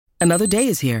Another day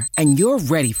is here, and you're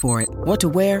ready for it. What to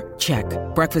wear? Check.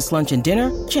 Breakfast, lunch, and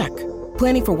dinner? Check.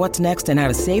 Planning for what's next and how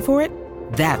to save for it?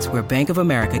 That's where Bank of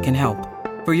America can help.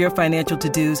 For your financial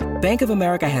to-dos, Bank of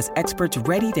America has experts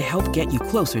ready to help get you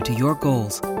closer to your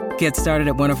goals. Get started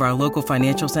at one of our local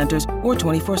financial centers or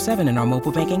 24/7 in our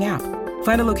mobile banking app.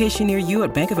 Find a location near you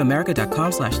at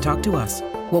bankofamerica.com/talktous.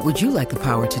 What would you like the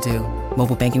power to do?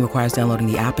 Mobile banking requires downloading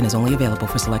the app and is only available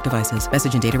for select devices.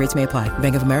 Message and data rates may apply.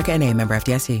 Bank of America N.A., member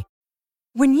FDIC.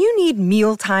 When you need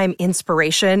mealtime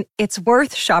inspiration, it's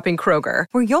worth shopping Kroger,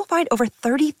 where you'll find over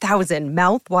 30,000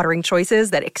 mouth-watering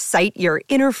choices that excite your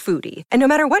inner foodie. And no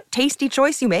matter what tasty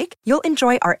choice you make, you'll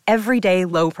enjoy our everyday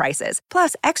low prices,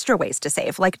 plus extra ways to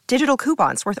save, like digital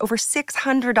coupons worth over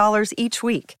 $600 each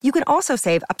week. You can also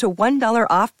save up to $1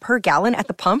 off per gallon at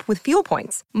the pump with fuel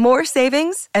points. More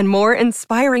savings and more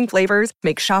inspiring flavors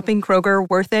make shopping Kroger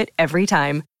worth it every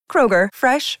time. Kroger,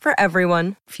 fresh for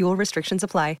everyone. Fuel restrictions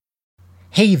apply.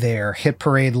 Hey there, Hit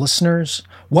Parade listeners.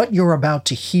 What you're about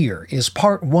to hear is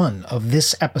part 1 of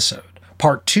this episode.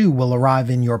 Part 2 will arrive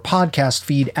in your podcast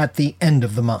feed at the end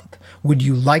of the month. Would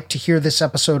you like to hear this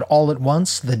episode all at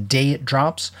once, the day it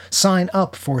drops? Sign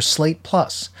up for Slate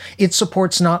Plus. It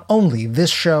supports not only this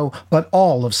show, but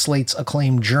all of Slate's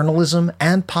acclaimed journalism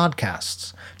and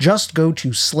podcasts. Just go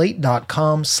to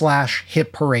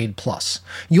slate.com/hitparadeplus.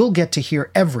 You'll get to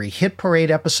hear every Hit Parade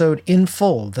episode in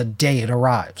full the day it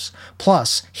arrives.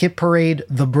 Plus, Hit Parade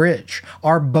The Bridge,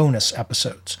 our bonus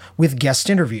episodes, with guest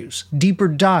interviews, deeper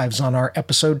dives on our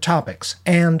episode topics,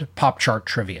 and pop chart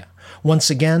trivia. Once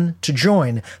again, to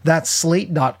join, that's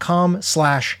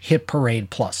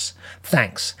slate.com/hitparadeplus.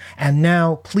 Thanks. And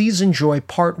now, please enjoy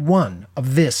part 1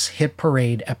 of this Hit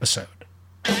Parade episode.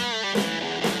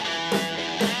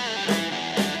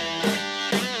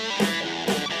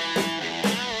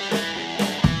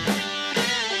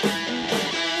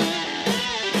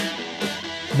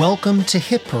 Welcome to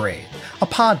Hit Parade, a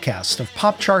podcast of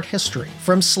pop chart history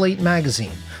from Slate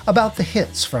Magazine about the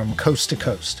hits from coast to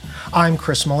coast. I'm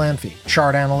Chris Molanphy,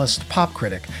 chart analyst, pop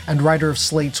critic, and writer of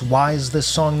Slate's Why Is This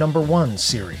Song Number 1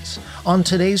 series. On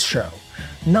today's show,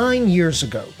 9 years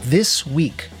ago this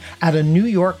week, at a New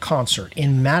York concert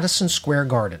in Madison Square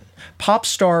Garden, pop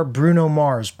star Bruno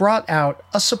Mars brought out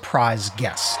a surprise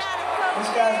guest. This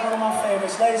guy's one of my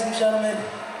favorites. Ladies and gentlemen,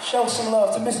 show some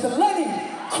love to Mr. Lenny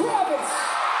Kravitz.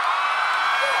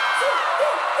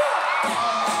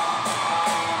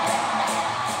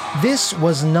 This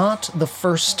was not the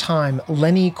first time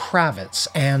Lenny Kravitz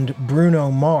and Bruno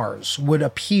Mars would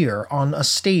appear on a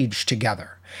stage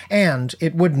together, and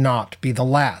it would not be the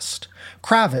last.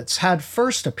 Kravitz had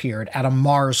first appeared at a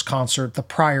Mars concert the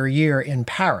prior year in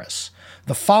Paris.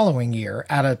 The following year,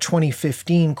 at a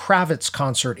 2015 Kravitz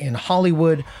concert in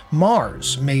Hollywood,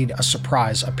 Mars made a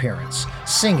surprise appearance,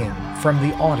 singing from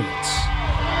the audience.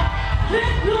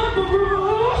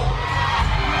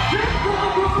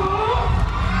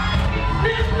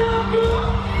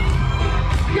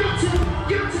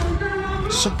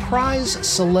 Surprise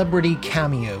celebrity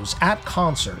cameos at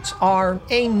concerts are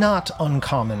a not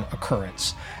uncommon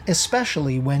occurrence,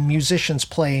 especially when musicians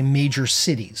play major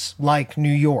cities like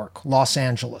New York, Los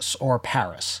Angeles, or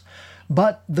Paris.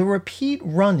 But the repeat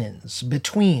run-ins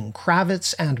between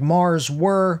Kravitz and Mars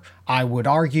were, I would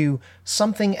argue,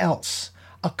 something else,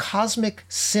 a cosmic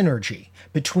synergy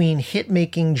between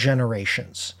hit-making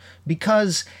generations,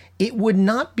 because it would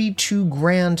not be too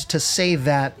grand to say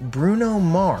that Bruno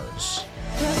Mars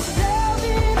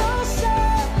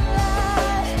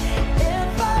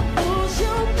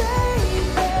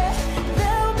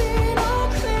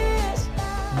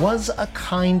was a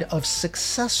kind of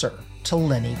successor to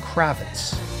Lenny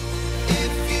Kravitz.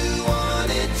 If you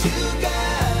wanted to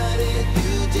got it,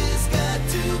 you just got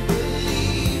to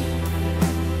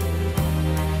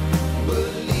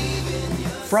believe in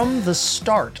yourself. From the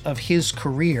start of his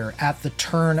career at the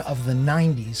turn of the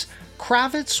 90s,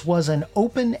 Kravitz was an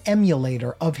open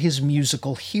emulator of his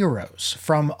musical heroes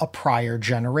from a prior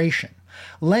generation.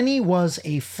 Lenny was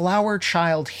a flower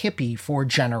child hippie for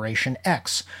Generation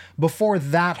X, before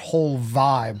that whole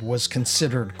vibe was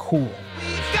considered cool.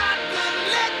 We've got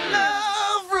to let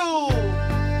love rule.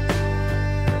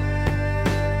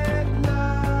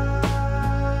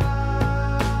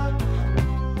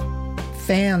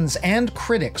 Fans and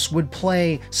critics would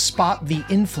play Spot the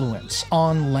Influence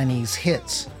on Lenny's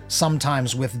hits,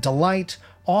 sometimes with delight,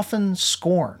 often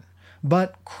scorn.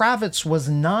 But Kravitz was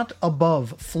not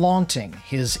above flaunting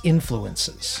his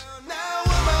influences.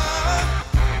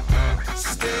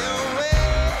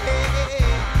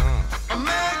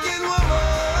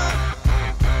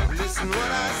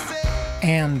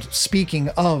 And And speaking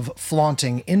of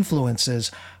flaunting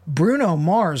influences, Bruno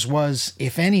Mars was,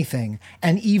 if anything,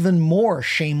 an even more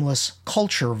shameless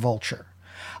culture vulture.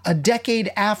 A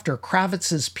decade after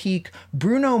Kravitz's peak,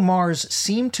 Bruno Mars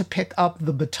seemed to pick up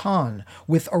the baton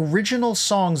with original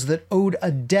songs that owed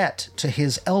a debt to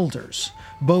his elders,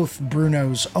 both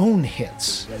Bruno's own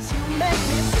hits.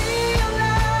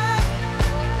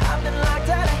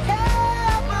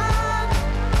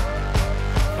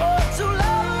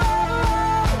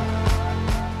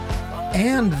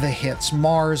 And the hits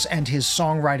Mars and his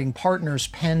songwriting partners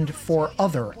penned for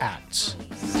other acts.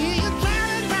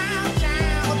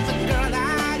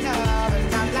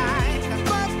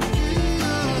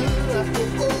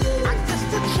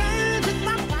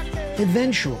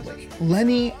 Eventually,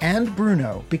 Lenny and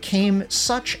Bruno became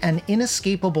such an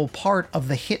inescapable part of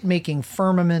the hit-making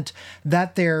firmament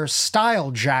that their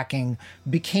style jacking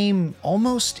became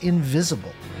almost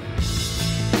invisible.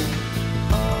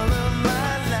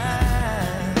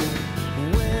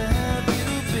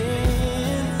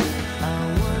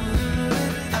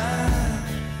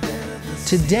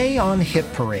 Today on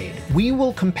Hit Parade, we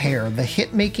will compare the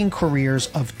hit-making careers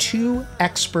of two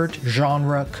expert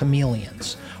genre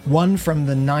chameleons, one from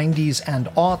the 90s and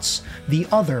aughts, the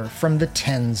other from the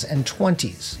 10s and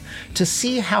 20s, to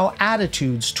see how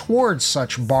attitudes towards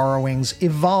such borrowings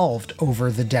evolved over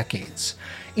the decades.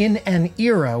 In an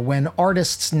era when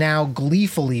artists now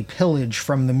gleefully pillage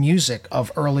from the music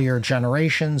of earlier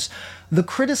generations, the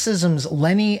criticisms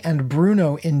Lenny and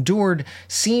Bruno endured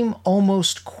seem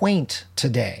almost quaint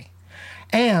today.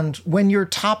 And when you're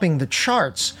topping the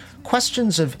charts,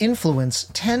 questions of influence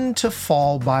tend to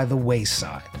fall by the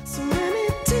wayside. So many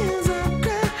tears I've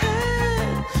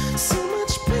cried, so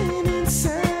much pain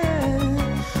inside,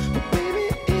 but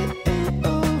baby, it ain't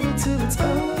over till it's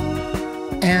over.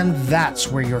 And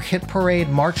that's where your Hit Parade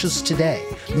marches today,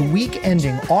 the week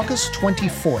ending August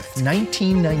 24th,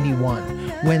 1991,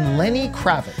 when Lenny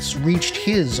Kravitz reached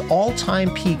his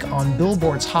all-time peak on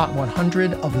Billboard's Hot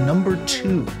 100 of number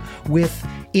 2 with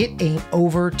It Ain't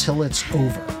Over Till It's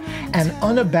Over, an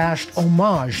unabashed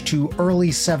homage to early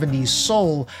 70s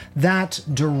soul that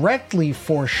directly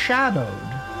foreshadowed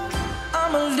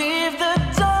I'ma leave the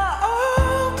door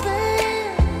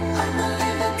open. I'ma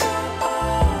leave the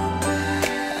door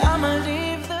open. I'ma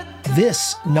leave the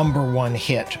this #1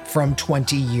 hit from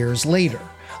 20 years later,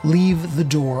 Leave the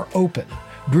Door Open,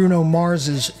 Bruno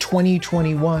Mars's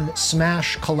 2021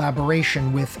 smash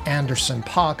collaboration with Anderson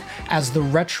 .Paak as the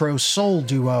retro soul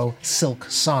duo Silk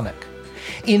Sonic.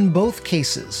 In both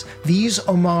cases, these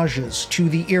homages to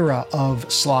the era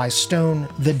of Sly Stone,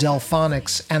 the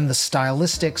Delphonics, and the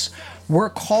Stylistics were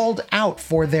called out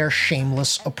for their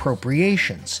shameless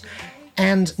appropriations,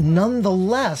 and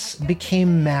nonetheless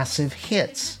became massive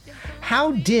hits.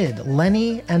 How did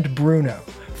Lenny and Bruno,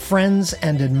 friends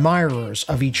and admirers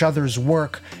of each other's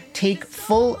work, take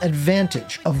full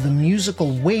advantage of the musical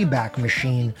Wayback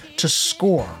Machine to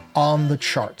score on the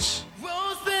charts?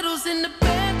 rose petals in the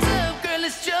bathtub, girl,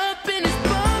 it's jumping, it's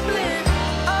bubbling.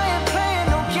 I ain't playing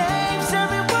no games.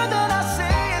 Every word that I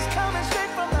say is coming straight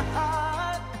from the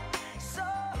heart. So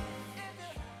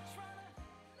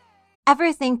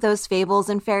Ever think those fables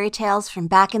and fairy tales from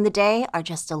back in the day are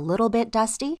just a little bit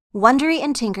dusty? Wondery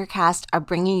and Tinkercast are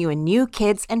bringing you a new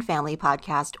kids and family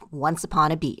podcast, Once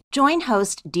Upon a Beat. Join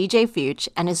host DJ Fuchs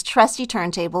and his trusty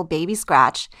turntable Baby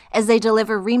Scratch as they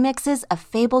deliver remixes of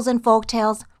fables and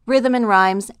folktales, rhythm and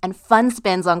rhymes, and fun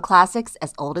spins on classics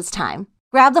as old as time.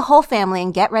 Grab the whole family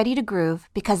and get ready to groove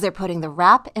because they're putting the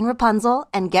rap in Rapunzel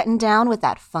and getting down with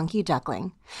that funky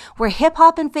duckling. Where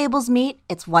hip-hop and fables meet,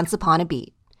 it's Once Upon a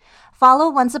Beat. Follow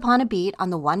Once Upon a Beat on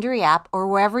the Wondery app or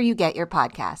wherever you get your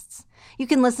podcasts. You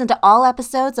can listen to all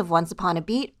episodes of Once Upon a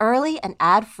Beat early and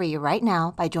ad-free right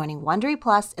now by joining Wondery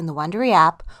Plus in the Wondery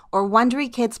app or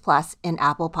Wondery Kids Plus in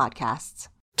Apple Podcasts.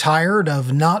 Tired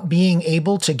of not being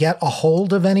able to get a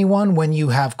hold of anyone when you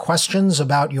have questions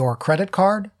about your credit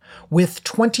card? With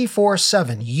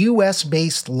 24/7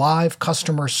 US-based live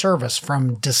customer service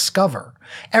from Discover,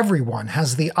 everyone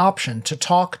has the option to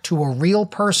talk to a real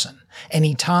person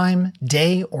anytime,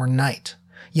 day or night.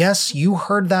 Yes, you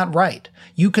heard that right.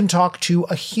 You can talk to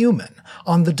a human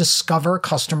on the Discover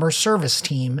customer service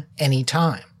team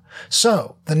anytime.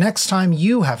 So, the next time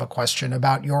you have a question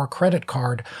about your credit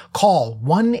card, call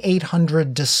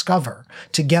 1-800-DISCOVER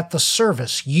to get the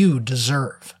service you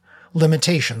deserve.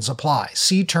 Limitations apply.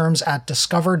 See terms at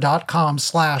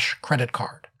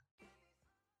discover.com/creditcard.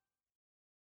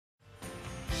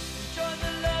 join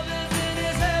the lovers in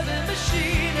his heaven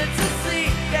machine. It's a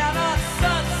seat down on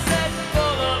Sunset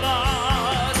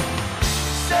Boulevard.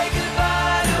 Say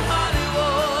goodbye to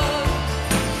Hollywood.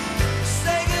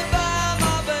 Say goodbye.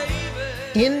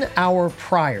 In our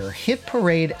prior Hit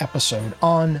Parade episode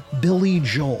on Billy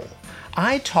Joel,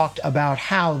 I talked about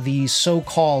how the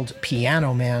so-called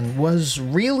Piano Man was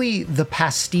really the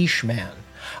pastiche man,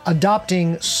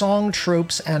 adopting song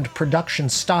tropes and production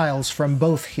styles from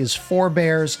both his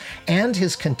forebears and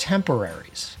his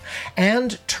contemporaries,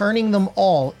 and turning them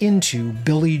all into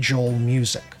Billy Joel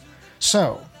music.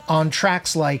 So, on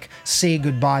tracks like Say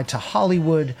Goodbye to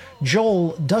Hollywood,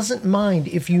 Joel doesn't mind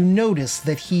if you notice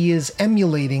that he is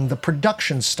emulating the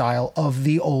production style of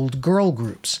the old girl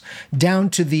groups, down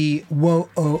to the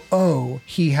whoa-oh-oh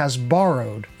he has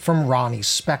borrowed from Ronnie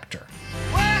Spector.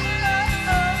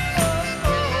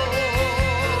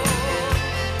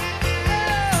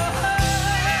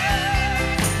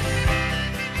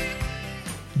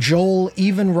 Joel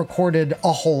even recorded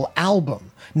a whole album,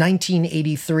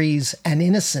 1983's An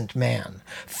Innocent Man,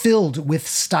 filled with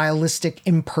stylistic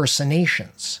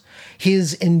impersonations.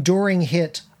 His enduring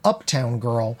hit, Uptown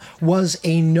Girl, was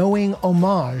a knowing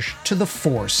homage to the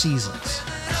Four Seasons.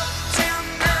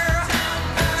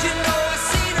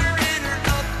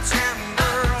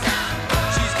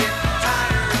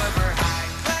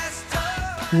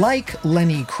 Like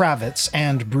Lenny Kravitz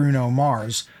and Bruno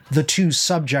Mars, the two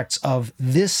subjects of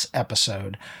this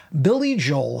episode, Billy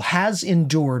Joel has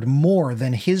endured more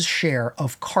than his share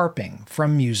of carping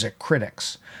from music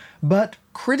critics. But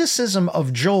criticism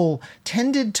of Joel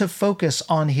tended to focus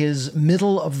on his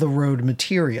middle-of-the-road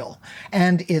material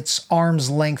and its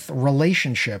arm's-length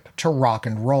relationship to rock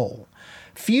and roll.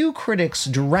 Few critics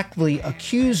directly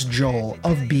accused Joel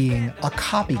of being a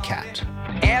copycat.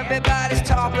 Everybody's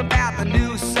talking about the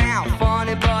new sound,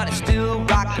 funny, but it's still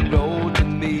rock and roll to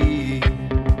me.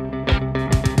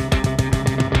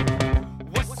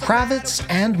 Kravitz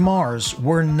and Mars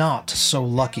were not so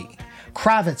lucky.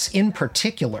 Kravitz, in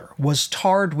particular, was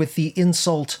tarred with the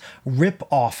insult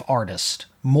rip-off artist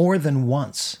more than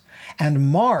once, and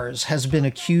Mars has been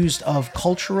accused of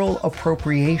cultural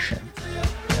appropriation.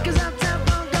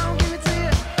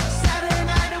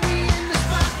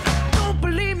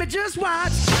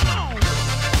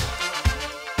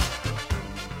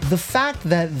 The fact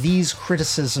that these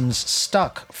criticisms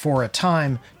stuck for a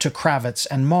time to Kravitz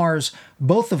and Mars,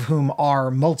 both of whom are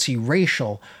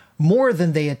multiracial, more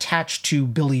than they attach to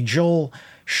Billy Joel,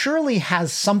 surely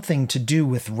has something to do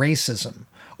with racism,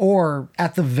 or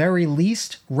at the very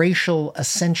least, racial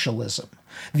essentialism.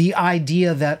 The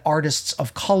idea that artists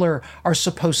of color are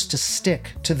supposed to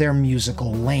stick to their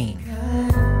musical lane.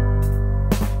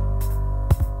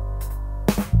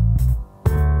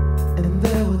 And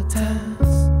there were times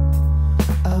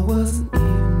I wasn't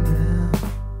even there.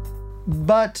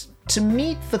 But to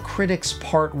meet the critics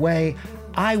part way,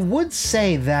 I would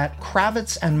say that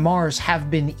Kravitz and Mars have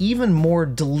been even more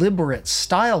deliberate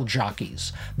style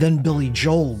jockeys than Billy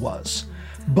Joel was.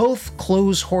 Both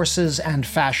clothes horses and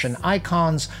fashion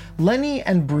icons, Lenny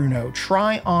and Bruno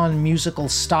try on musical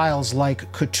styles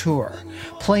like couture,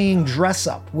 playing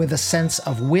dress-up with a sense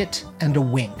of wit and a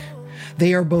wink.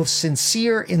 They are both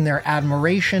sincere in their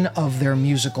admiration of their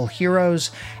musical heroes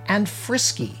and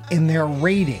frisky in their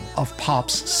raiding of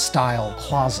pop's style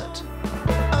closet.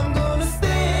 I'm gonna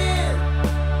stand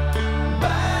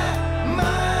by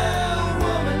my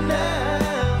woman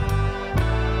now.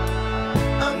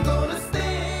 I'm gonna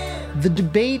stand. The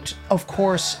debate, of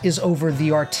course, is over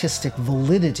the artistic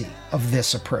validity of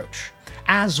this approach.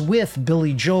 As with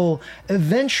Billy Joel,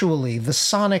 eventually the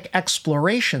sonic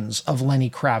explorations of Lenny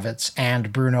Kravitz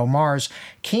and Bruno Mars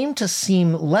came to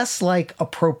seem less like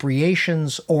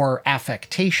appropriations or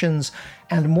affectations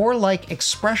and more like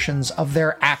expressions of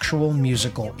their actual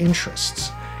musical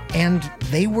interests. And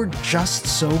they were just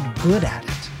so good at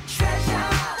it.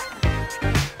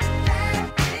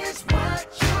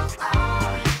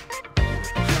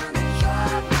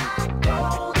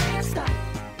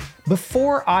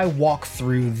 Before I walk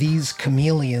through these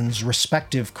chameleons'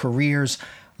 respective careers,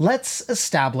 let's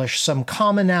establish some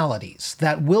commonalities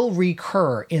that will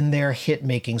recur in their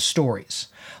hit-making stories.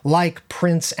 Like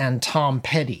Prince and Tom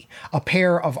Petty, a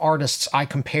pair of artists I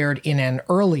compared in an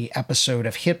early episode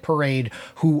of Hit Parade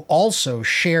who also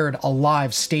shared a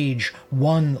live stage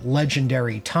one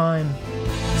legendary time.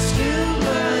 Still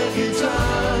my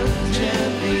guitar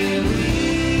gently weeps.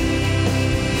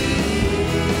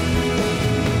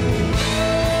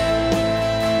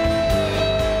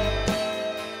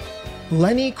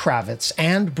 Lenny Kravitz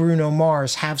and Bruno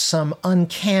Mars have some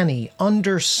uncanny,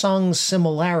 undersung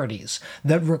similarities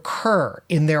that recur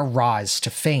in their rise to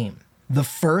fame. The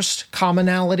first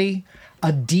commonality,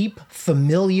 a deep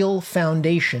familial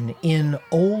foundation in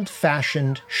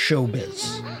old-fashioned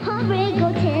showbiz. Heartbreak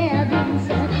Hotel, I've been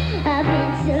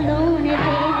so lonely, baby.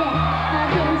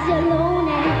 I've been so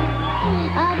lonely.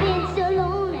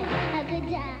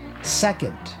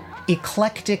 Second,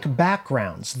 eclectic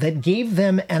backgrounds that gave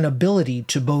them an ability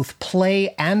to both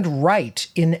play and write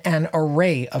in an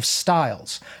array of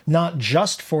styles, not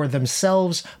just for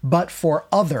themselves, but for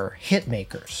other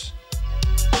hitmakers.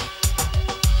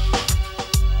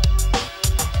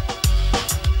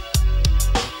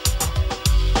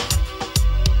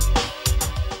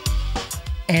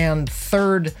 And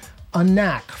third, a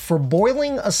knack for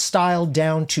boiling a style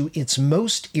down to its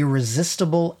most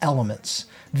irresistible elements.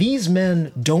 These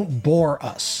men don't bore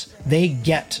us, they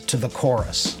get to the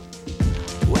chorus.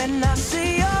 When I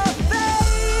see your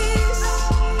face,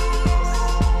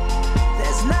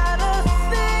 there's not a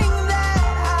thing that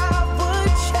I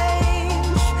would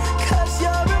change, 'cause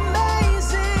you're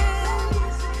amazing.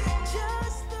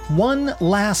 One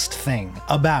last thing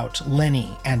about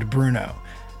Lenny and Bruno.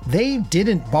 They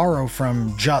didn't borrow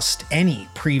from just any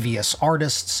previous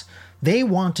artists. They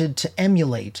wanted to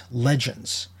emulate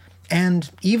legends. And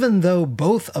even though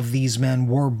both of these men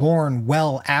were born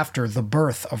well after the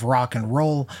birth of rock and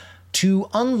roll, to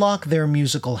unlock their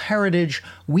musical heritage,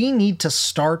 we need to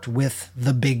start with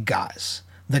the big guys,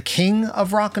 the king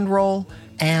of rock and roll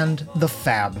and the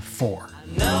Fab Four.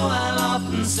 No, I'll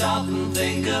often stop and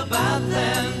think about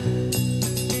them.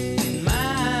 In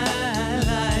my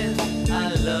life,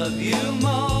 I love you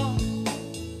more.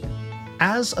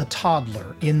 As a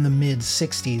toddler in the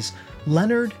mid-60s,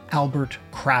 Leonard Albert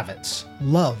Kravitz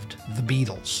loved the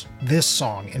Beatles. This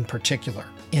song in particular,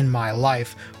 In My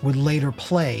Life, would later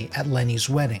play at Lenny's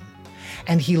wedding,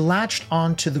 and he latched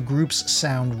onto the group's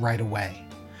sound right away.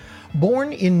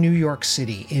 Born in New York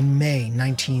City in May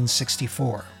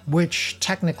 1964, which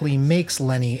technically makes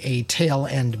Lenny a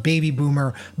tail-end baby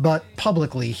boomer, but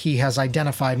publicly he has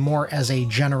identified more as a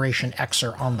Generation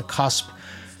Xer on the cusp,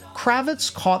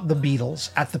 Kravitz caught the Beatles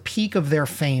at the peak of their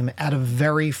fame at a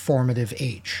very formative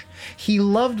age. He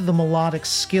loved the melodic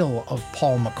skill of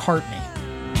Paul McCartney.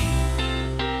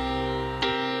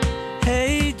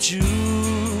 Hey Jude,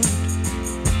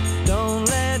 don't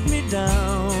let me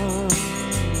down.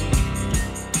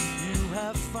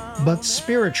 But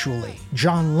spiritually,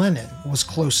 John Lennon was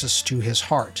closest to his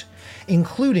heart,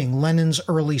 including Lennon's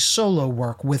early solo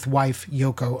work with wife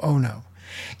Yoko Ono.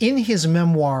 In his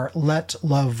memoir, Let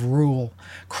Love Rule,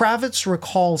 Kravitz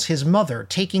recalls his mother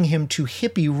taking him to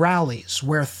hippie rallies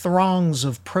where throngs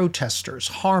of protesters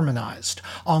harmonized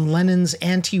on Lennon's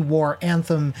anti-war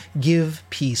anthem, Give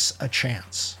Peace a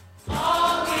Chance.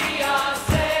 All we are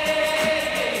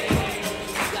saying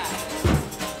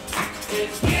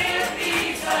is give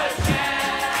peace a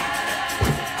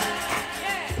chance.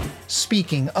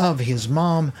 Speaking of his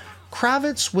mom,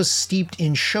 Kravitz was steeped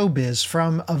in showbiz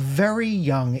from a very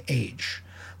young age.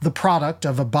 The product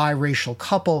of a biracial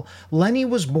couple, Lenny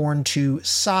was born to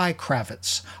Cy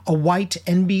Kravitz, a white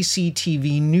NBC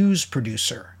TV news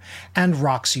producer, and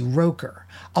Roxy Roker,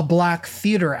 a black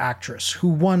theater actress who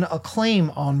won acclaim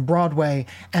on Broadway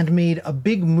and made a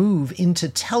big move into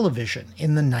television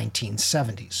in the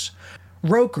 1970s.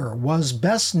 Roker was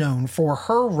best known for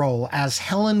her role as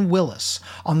Helen Willis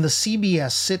on the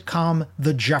CBS sitcom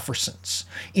The Jeffersons,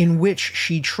 in which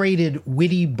she traded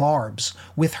witty barbs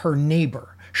with her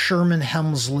neighbor, Sherman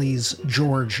Hemsley's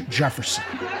George Jefferson.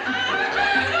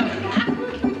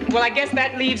 Well, I guess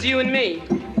that leaves you and me.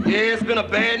 Yeah, it's been a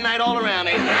bad night all around,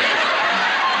 ain't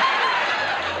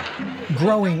it?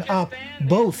 Growing up,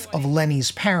 both of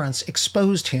Lenny's parents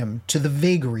exposed him to the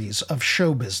vagaries of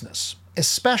show business,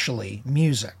 especially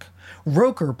music.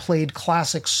 Roker played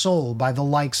classic soul by the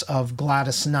likes of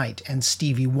Gladys Knight and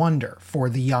Stevie Wonder for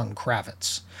the young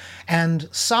Kravitz. And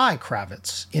Cy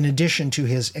Kravitz, in addition to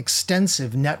his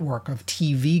extensive network of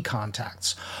TV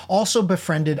contacts, also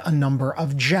befriended a number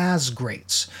of jazz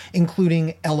greats,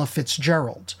 including Ella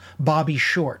Fitzgerald, Bobby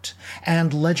Short,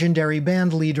 and legendary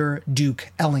bandleader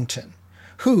Duke Ellington,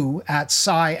 who, at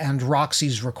Cy and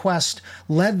Roxy's request,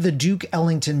 led the Duke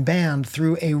Ellington Band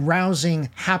through a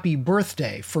rousing happy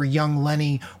birthday for young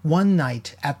Lenny one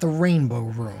night at the Rainbow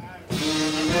Room.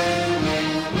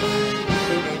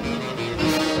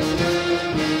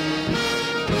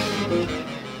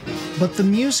 But the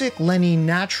music Lenny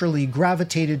naturally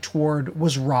gravitated toward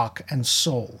was rock and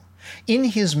soul. In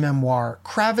his memoir,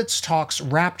 Kravitz talks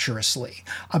rapturously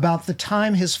about the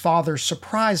time his father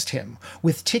surprised him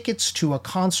with tickets to a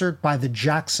concert by the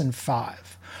Jackson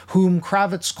Five, whom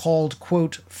Kravitz called,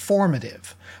 quote,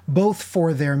 formative, both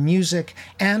for their music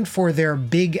and for their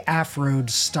big afroed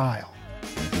style.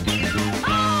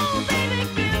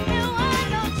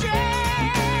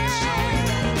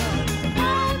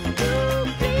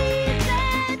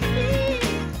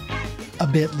 A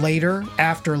bit later,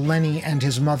 after Lenny and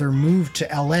his mother moved to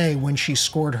LA when she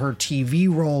scored her TV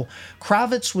role,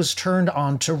 Kravitz was turned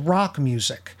on to rock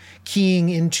music, keying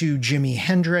into Jimi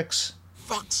Hendrix,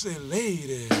 Foxy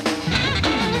Lady,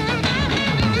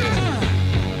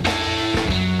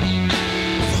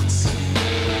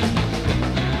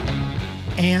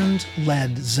 and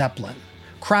Led Zeppelin.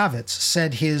 Kravitz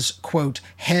said his, quote,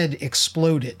 head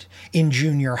exploded in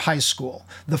junior high school,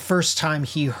 the first time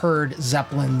he heard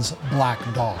Zeppelin's Black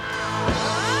Dog.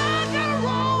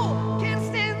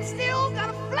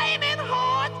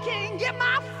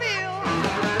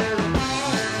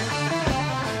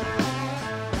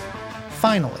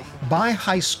 Finally, by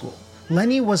high school,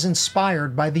 Lenny was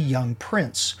inspired by the young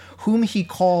Prince, whom he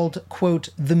called, quote,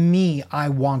 the me I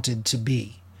wanted to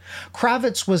be.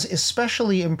 Kravitz was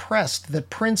especially impressed that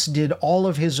Prince did all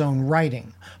of his own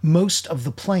writing, most of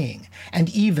the playing, and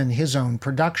even his own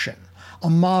production, a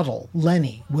model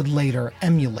Lenny would later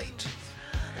emulate.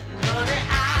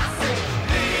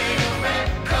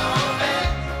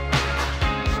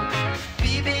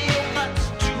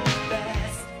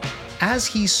 As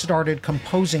he started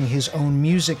composing his own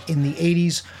music in the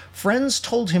 80s, friends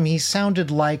told him he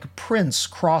sounded like Prince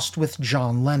crossed with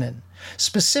John Lennon,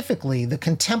 specifically the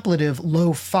contemplative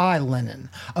lo-fi Lennon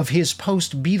of his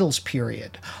post-Beatles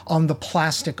period on the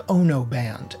Plastic Ono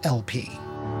Band LP.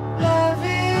 Love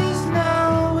is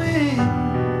now in.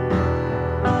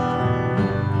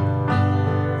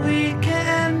 We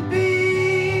can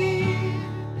be.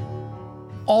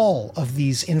 All of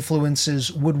these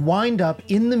influences would wind up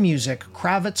in the music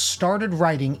Kravitz started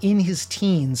writing in his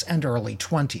teens and early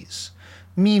 20s.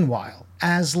 Meanwhile,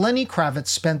 as Lenny Kravitz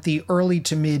spent the early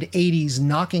to mid-80s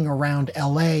knocking around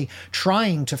LA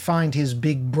trying to find his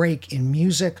big break in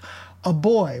music, a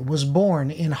boy was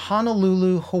born in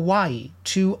Honolulu, Hawaii,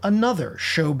 to another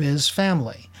showbiz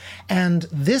family. And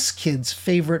this kid's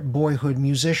favorite boyhood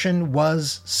musician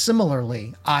was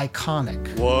similarly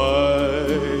iconic.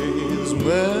 Wise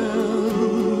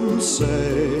men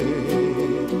say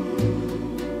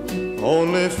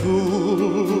only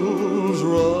fools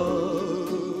rush.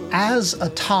 As a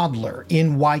toddler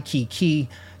in Waikiki,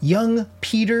 young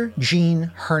Peter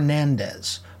Gene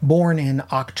Hernandez, born in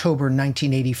October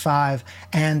 1985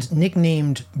 and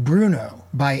nicknamed Bruno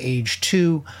by age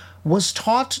 2, was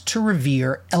taught to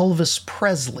revere Elvis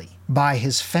Presley by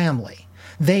his family.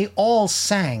 They all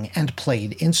sang and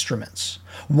played instruments.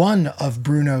 One of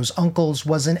Bruno's uncles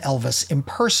was an Elvis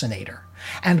impersonator,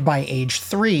 and by age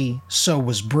 3, so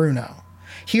was Bruno.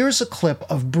 Here's a clip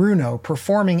of Bruno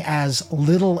performing as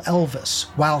Little Elvis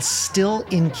while still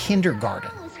in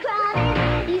kindergarten.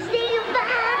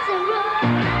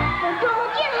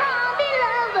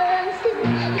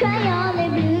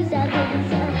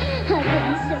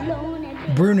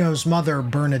 Bruno's mother,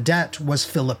 Bernadette, was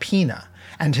Filipina,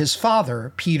 and his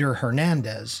father, Peter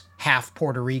Hernandez, half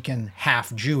Puerto Rican,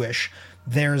 half Jewish,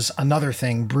 there's another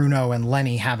thing Bruno and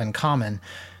Lenny have in common,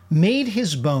 made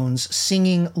his bones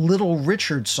singing Little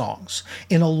Richard songs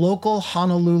in a local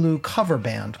Honolulu cover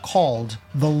band called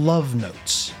the Love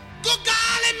Notes. Good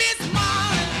golly, Miss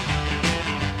Marley,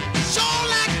 sure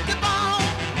like the bone.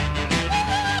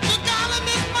 Good golly,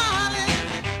 Miss Marley.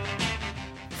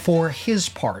 For his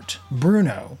part,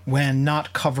 Bruno, when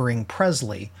not covering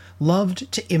Presley,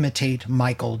 loved to imitate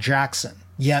Michael Jackson,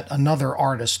 yet another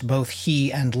artist both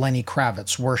he and Lenny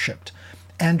Kravitz worshipped.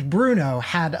 And Bruno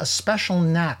had a special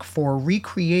knack for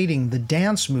recreating the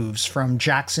dance moves from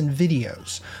Jackson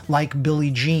videos, like Billie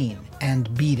Jean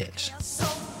and Beat It. So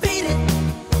beat it,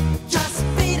 just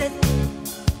beat it.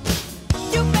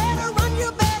 You better run,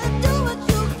 you better do what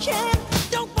you can.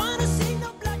 Don't wanna see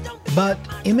no blood, don't be. But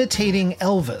imitating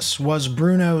Elvis was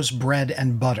Bruno's bread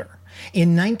and butter.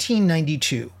 In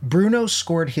 1992, Bruno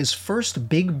scored his first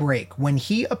big break when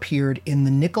he appeared in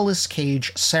the Nicolas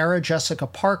Cage Sarah Jessica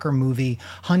Parker movie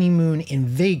Honeymoon in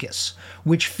Vegas,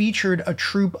 which featured a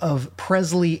troupe of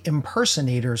Presley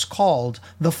impersonators called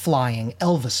the Flying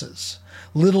Elvises.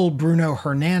 Little Bruno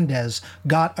Hernandez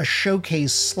got a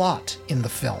showcase slot in the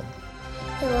film.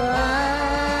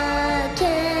 I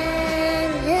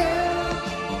can't help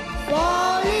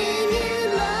falling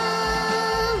in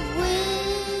love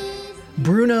with.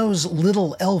 Bruno's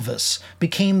Little Elvis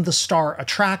became the star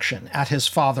attraction at his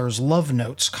father's Love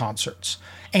Notes concerts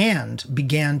and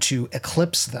began to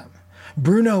eclipse them.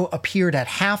 Bruno appeared at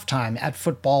halftime at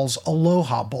football's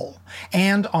Aloha Bowl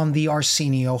and on the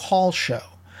Arsenio Hall show.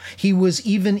 He was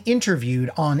even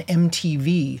interviewed on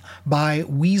MTV by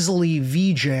Weasley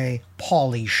VJ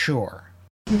Pauly Shore.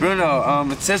 Bruno,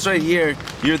 it says right here,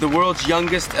 you're the world's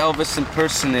youngest Elvis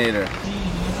impersonator.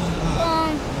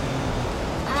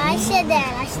 I said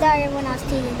that. I started when I was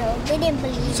 2 years old. They didn't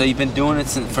believe me. So you've been doing it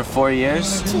for 4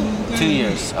 years? 2. 2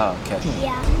 years. Oh, okay.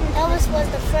 Yeah. Elvis was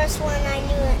the first one I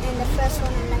knew and the first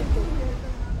one I liked.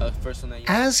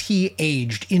 As he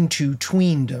aged into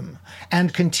tweendom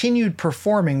and continued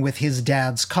performing with his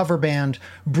dad's cover band,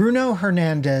 Bruno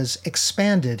Hernandez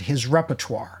expanded his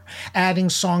repertoire, adding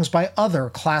songs by other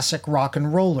classic rock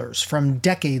and rollers from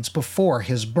decades before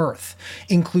his birth,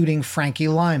 including Frankie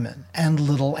Lyman and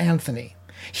Little Anthony.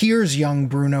 Here's young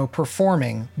Bruno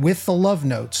performing, with the Love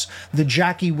Notes, the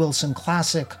Jackie Wilson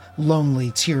classic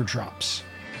Lonely Teardrops.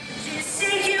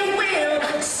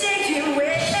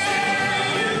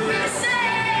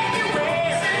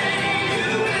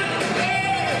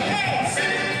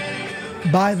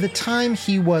 By the time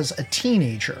he was a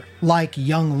teenager, like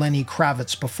young Lenny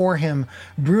Kravitz before him,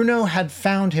 Bruno had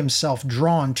found himself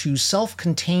drawn to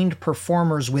self-contained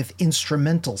performers with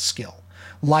instrumental skill.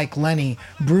 Like Lenny,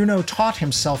 Bruno taught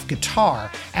himself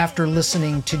guitar after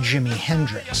listening to Jimi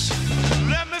Hendrix.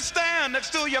 Let me stand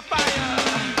next to your fire.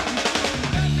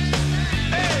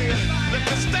 Hey, let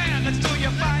me stand next to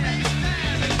your fire.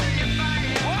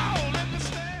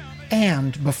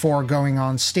 And before going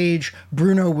on stage,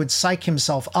 Bruno would psych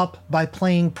himself up by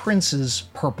playing Prince's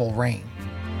Purple Rain.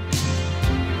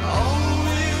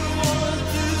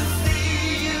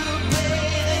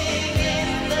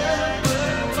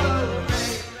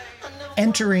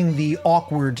 Entering the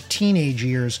awkward teenage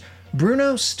years,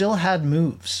 Bruno still had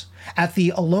moves. At the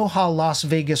Aloha Las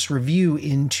Vegas Review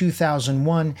in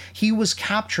 2001, he was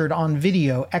captured on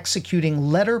video executing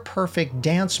letter-perfect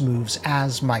dance moves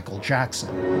as Michael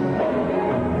Jackson.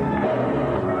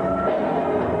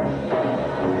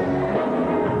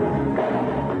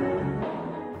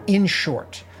 In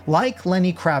short, like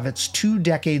Lenny Kravitz 2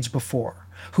 decades before,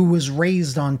 who was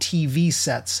raised on TV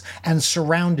sets and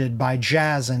surrounded by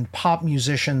jazz and pop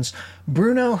musicians,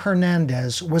 Bruno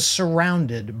Hernandez was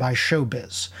surrounded by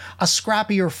showbiz, a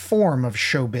scrappier form of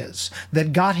showbiz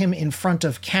that got him in front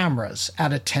of cameras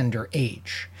at a tender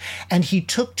age. And he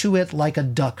took to it like a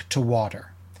duck to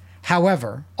water.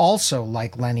 However, also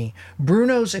like Lenny,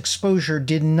 Bruno's exposure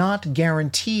did not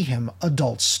guarantee him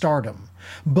adult stardom.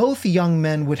 Both young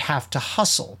men would have to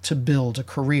hustle to build a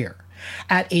career.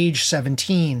 At age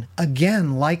 17,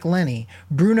 again like Lenny,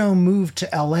 Bruno moved to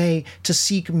LA to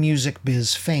seek music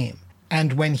biz fame.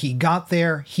 And when he got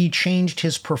there, he changed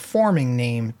his performing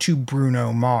name to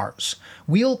Bruno Mars.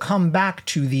 We'll come back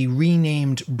to the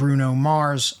renamed Bruno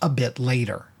Mars a bit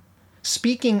later.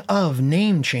 Speaking of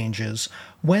name changes,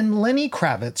 when Lenny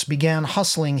Kravitz began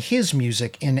hustling his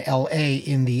music in LA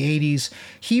in the 80s,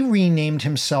 he renamed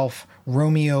himself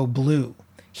Romeo Blue.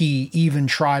 He even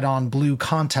tried on blue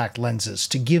contact lenses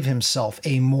to give himself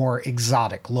a more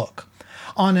exotic look.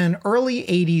 On an early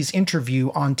 80s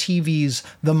interview on TV's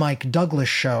The Mike Douglas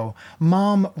Show,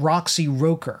 mom Roxy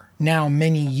Roker, now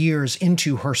many years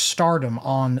into her stardom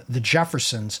on The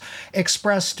Jeffersons,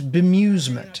 expressed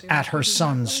bemusement at her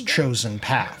son's chosen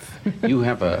path. You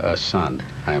have a son,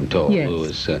 I am told, yes. who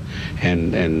is,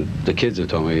 and the kids have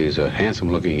told me he's a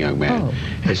handsome-looking young man. Oh.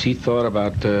 Has he thought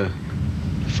about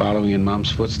following in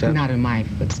Mom's footsteps? Not in my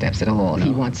footsteps at all. No.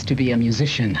 He wants to be a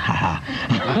musician.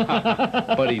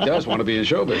 But he does want to be in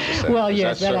show business. Well,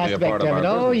 yes, that aspect of it.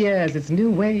 Oh, yes, it's new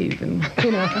wave, and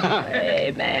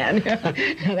hey, man,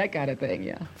 that kind of thing.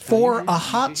 Yeah. For a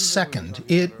hot second,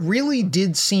 it really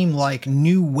did seem like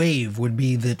new wave would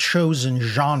be the chosen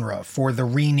genre for the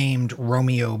renamed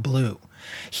Romeo Blue.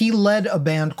 He led a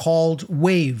band called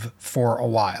Wave for a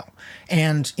while,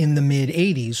 and in the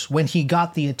mid-'80s, when he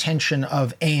got the attention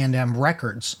of A&M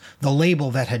Records, the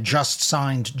label that had just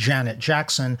signed Janet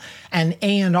Jackson, an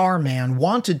A&R man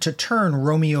wanted to turn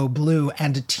Romeo Blue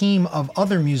and a team of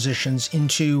other musicians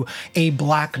into a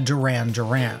Black Duran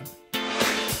Duran.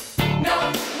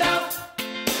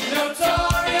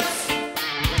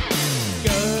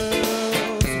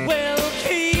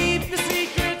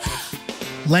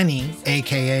 Lenny,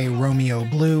 aka Romeo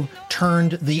Blue,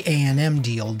 turned the A&M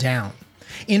deal down.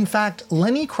 In fact,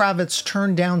 Lenny Kravitz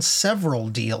turned down several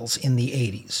deals in the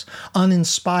 80s,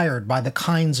 uninspired by the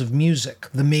kinds of music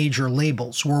the major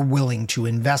labels were willing to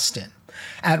invest in.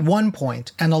 At one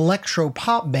point, an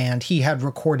electro-pop band he had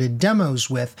recorded demos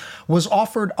with was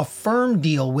offered a firm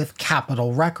deal with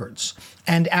Capitol Records,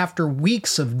 and after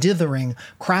weeks of dithering,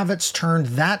 Kravitz turned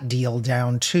that deal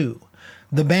down too.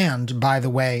 The band, by the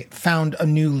way, found a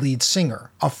new lead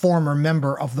singer, a former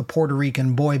member of the Puerto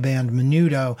Rican boy band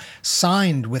Menudo,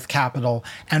 signed with Capitol,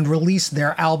 and released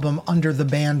their album under the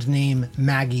band name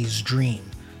Maggie's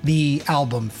Dream. The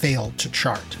album failed to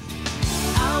chart.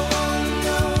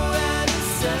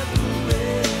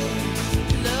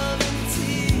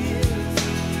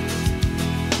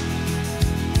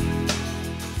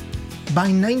 By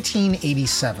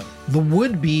 1987, the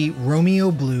would-be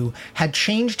Romeo Blue had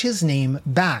changed his name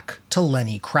back to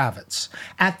Lenny Kravitz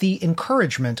at the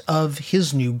encouragement of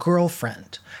his new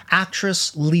girlfriend,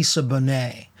 actress Lisa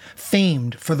Bonet,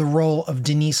 famed for the role of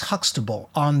Denise Huxtable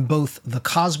on both The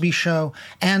Cosby Show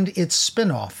and its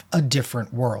spin-off A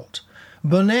Different World.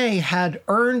 Bonet had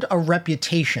earned a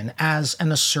reputation as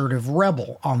an assertive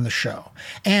rebel on the show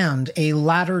and a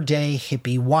latter-day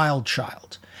hippie wild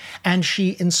child, and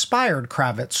she inspired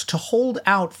Kravitz to hold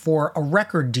out for a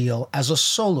record deal as a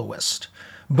soloist.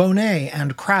 Bonet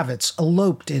and Kravitz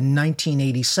eloped in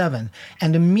 1987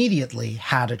 and immediately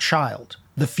had a child,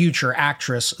 the future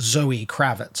actress Zoe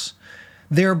Kravitz.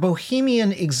 Their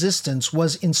bohemian existence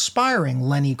was inspiring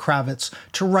Lenny Kravitz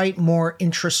to write more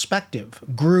introspective,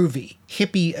 groovy,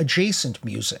 hippie-adjacent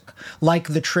music, like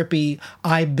the trippy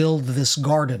I Build This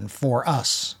Garden for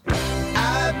Us.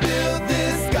 I build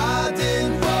this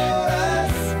garden for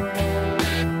us.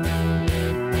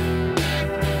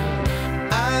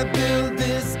 I build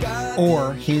this garden.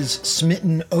 Or his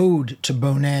smitten ode to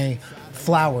Bonet,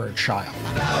 Flower Child.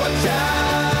 Flower Child.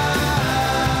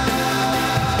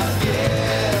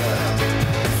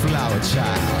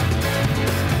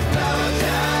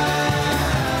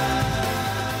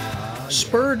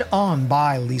 Spurred on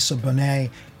by Lisa Bonet,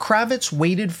 Kravitz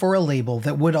waited for a label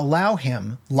that would allow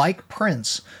him, like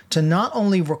Prince, to not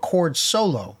only record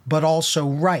solo, but also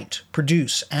write,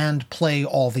 produce, and play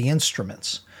all the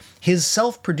instruments. His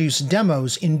self-produced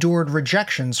demos endured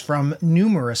rejections from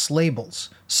numerous labels.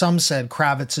 Some said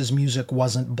Kravitz's music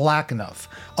wasn't black enough,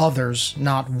 others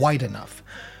not white enough.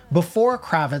 Before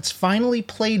Kravitz finally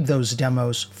played those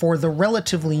demos for the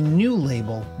relatively new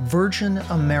label Virgin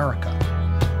America.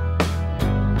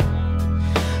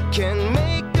 Can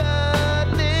make a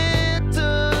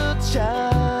little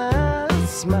child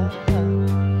smile.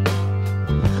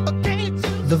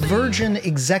 The Virgin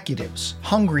executives,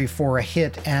 hungry for a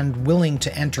hit and willing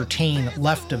to entertain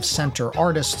left-of-center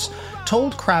artists,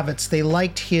 told Kravitz they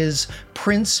liked his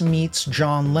Prince meets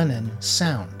John Lennon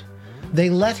sound. They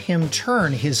let him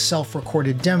turn his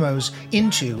self-recorded demos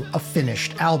into a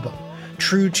finished album.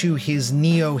 True to his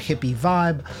neo-hippie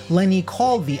vibe, Lenny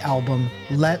called the album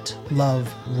Let Love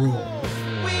Rule.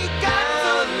 We got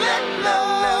to let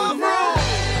love rule.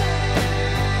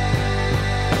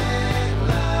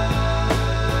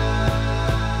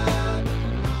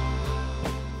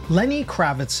 Lenny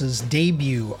Kravitz's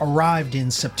debut arrived in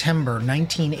September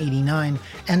 1989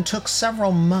 and took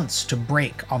several months to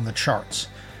break on the charts.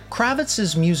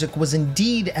 Kravitz's music was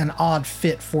indeed an odd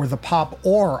fit for the pop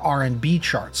or R&B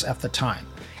charts at the time,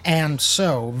 and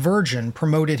so Virgin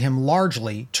promoted him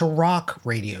largely to rock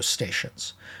radio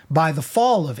stations. By the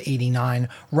fall of '89,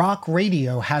 rock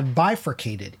radio had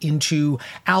bifurcated into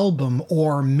album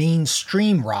or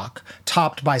mainstream rock,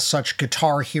 topped by such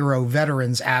Guitar Hero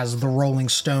veterans as the Rolling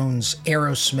Stones,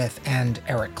 Aerosmith, and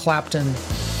Eric Clapton.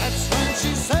 That's when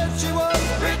she said she was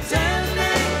pretending.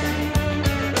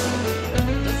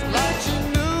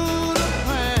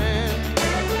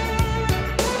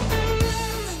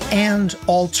 And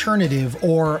alternative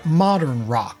or modern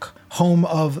rock, home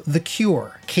of The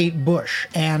Cure, Kate Bush,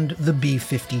 and the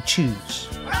B-52s.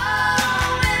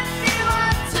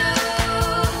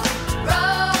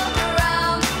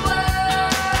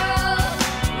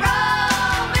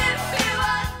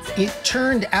 It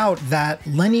turned out that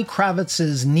Lenny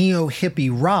Kravitz's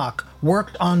neo-hippie rock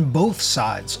worked on both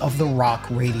sides of the rock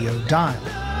radio dial.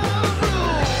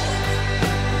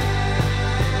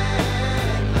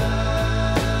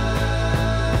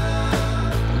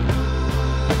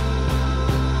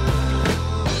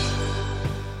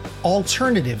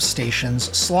 Alternative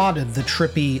stations slotted the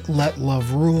trippy Let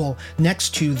Love Rule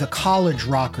next to the college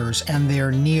rockers and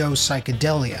their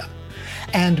neo-psychedelia,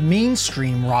 and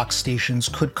mainstream rock stations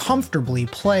could comfortably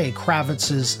play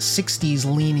Kravitz's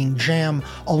 60s-leaning jam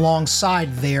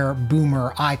alongside their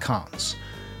boomer icons.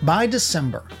 By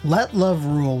December, Let Love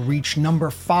Rule reached number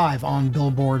 5 on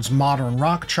Billboard's Modern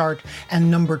Rock chart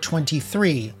and number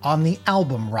 23 on the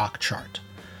Album Rock chart.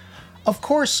 Of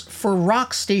course, for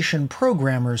rock station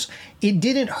programmers, it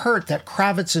didn't hurt that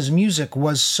Kravitz's music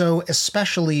was so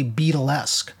especially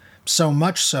Beatlesque, so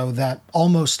much so that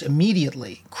almost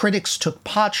immediately, critics took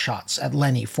potshots at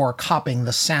Lenny for copying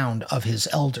the sound of his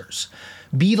elders.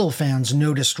 Beatle fans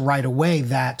noticed right away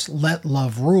that Let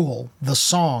Love Rule, the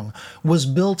song, was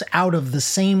built out of the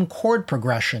same chord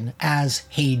progression as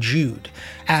Hey Jude,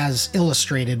 as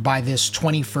illustrated by this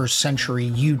 21st century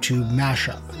YouTube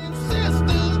mashup.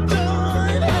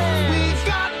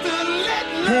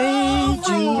 Hey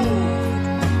Jude,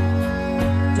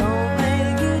 don't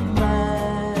make it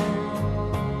bad.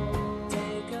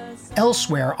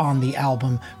 Elsewhere on the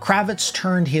album, Kravitz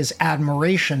turned his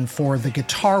admiration for the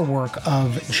guitar work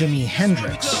of Jimi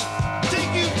Hendrix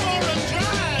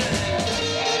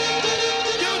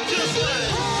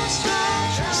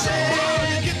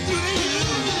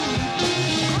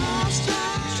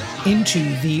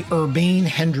into the urbane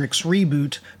Hendrix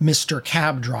reboot, Mr.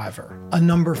 Cab Driver, a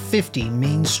number 50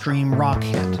 mainstream rock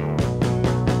hit.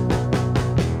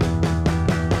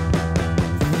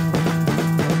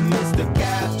 Mr.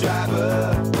 Cab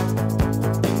Driver,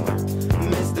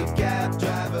 Mr. Cab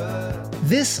Driver.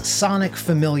 This sonic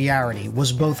familiarity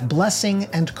was both blessing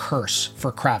and curse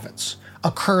for Kravitz.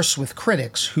 A curse with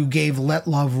critics who gave Let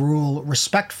Love Rule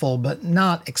respectful but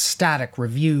not ecstatic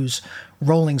reviews.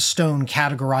 Rolling Stone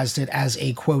categorized it as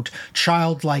a, quote,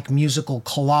 childlike musical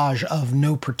collage of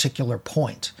no particular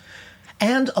point.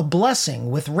 And a blessing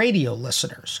with radio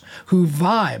listeners who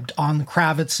vibed on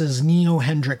Kravitz's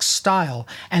neo-Hendrix style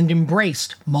and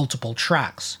embraced multiple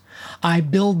tracks. I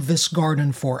Build This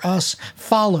Garden for Us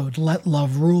followed Let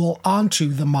Love Rule onto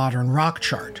the modern rock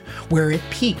chart, where it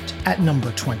peaked at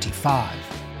number 25.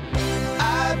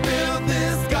 I built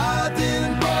this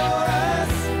garden for us.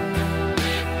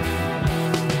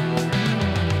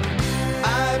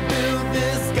 I built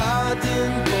this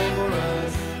garden for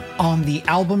us. On the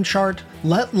album chart,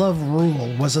 Let Love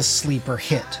Rule was a sleeper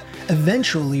hit,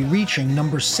 eventually reaching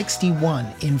number 61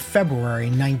 in February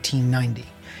 1990.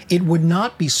 It would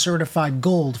not be certified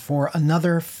gold for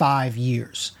another 5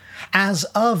 years. As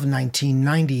of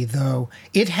 1990, though,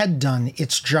 it had done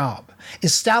its job,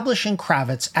 establishing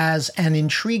Kravitz as an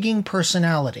intriguing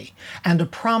personality and a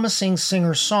promising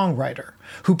singer-songwriter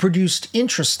who produced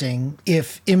interesting,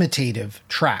 if imitative,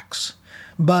 tracks.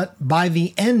 But by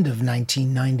the end of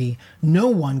 1990, no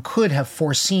one could have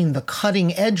foreseen the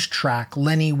cutting-edge track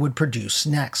Lenny would produce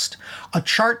next, a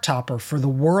chart topper for the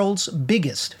world's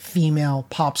biggest female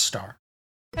pop star.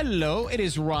 Hello, it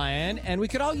is Ryan, and we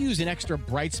could all use an extra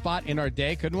bright spot in our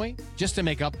day, couldn't we? Just to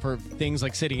make up for things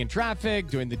like sitting in traffic,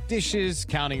 doing the dishes,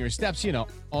 counting your steps, you know,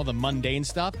 all the mundane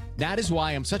stuff. That is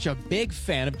why I'm such a big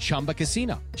fan of Chumba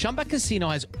Casino. Chumba Casino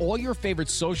has all your favorite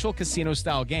social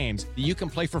casino-style games that you can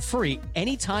play for free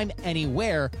anytime,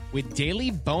 anywhere with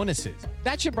daily bonuses.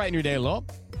 That should brighten your day a little.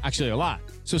 Actually, a lot.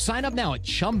 So sign up now at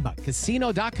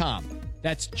ChumbaCasino.com.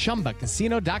 That's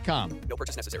ChumbaCasino.com. No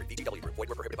purchase necessary. VGW Group. Void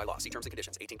where prohibited by law. See terms and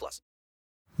conditions. 18+.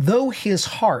 Though his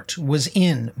heart was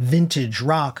in vintage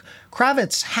rock,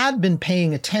 Kravitz had been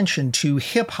paying attention to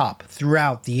hip-hop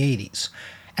throughout the 80s.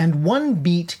 And one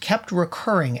beat kept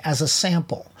recurring as a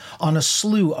sample on a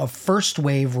slew of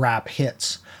first-wave rap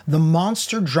hits. The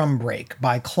monster drum break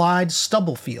by Clyde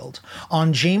Stubblefield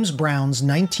on James Brown's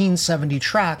 1970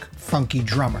 track, Funky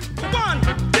Drummer. 1,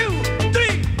 2,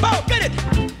 3, 4, get it!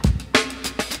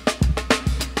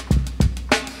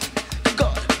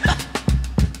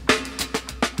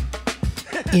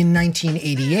 In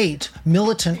 1988,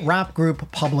 militant rap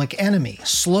group Public Enemy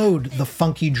slowed the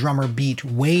funky drummer beat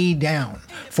way down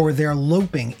for their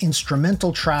loping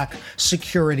instrumental track,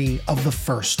 Security of the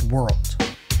First World.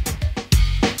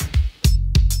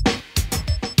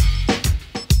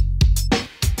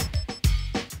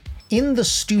 In the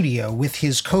studio with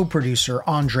his co-producer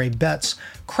Andre Betts,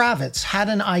 Kravitz had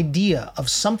an idea of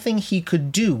something he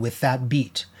could do with that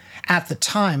beat. At the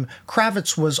time,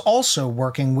 Kravitz was also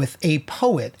working with a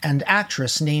poet and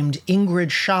actress named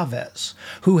Ingrid Chavez,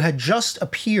 who had just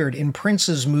appeared in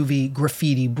Prince's movie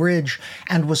Graffiti Bridge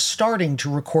and was starting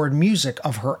to record music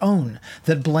of her own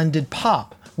that blended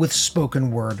pop with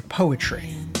spoken word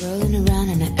poetry. Rolling around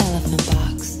in an elephant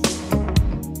box.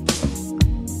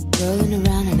 Rolling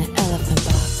around in an elephant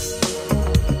box.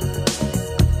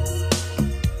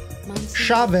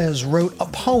 Chavez wrote a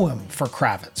poem for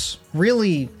Kravitz,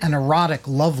 really an erotic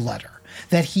love letter,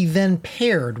 that he then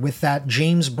paired with that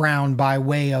James Brown by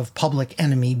way of Public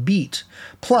Enemy beat,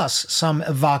 plus some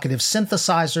evocative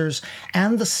synthesizers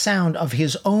and the sound of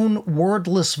his own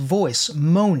wordless voice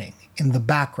moaning in the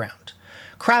background.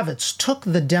 Kravitz took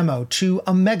the demo to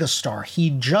a megastar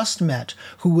he'd just met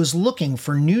who was looking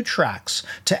for new tracks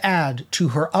to add to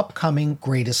her upcoming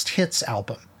Greatest Hits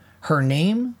album. Her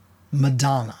name?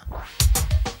 Madonna.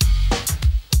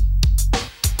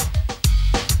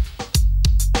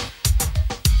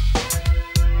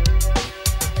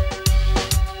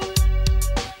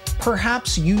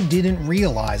 Perhaps you didn't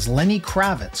realize Lenny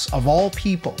Kravitz, of all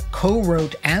people,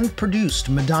 co-wrote and produced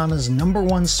Madonna's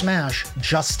 #1 smash,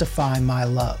 Justify My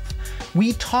Love.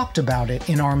 We talked about it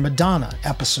in our Madonna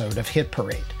episode of Hit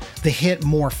Parade, the hit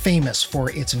more famous for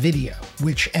its video,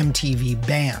 which MTV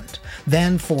banned,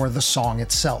 than for the song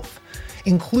itself.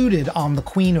 Included on the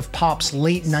Queen of Pop's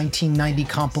late 1990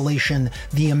 compilation,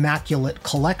 The Immaculate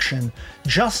Collection,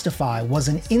 Justify was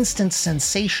an instant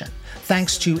sensation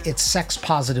thanks to its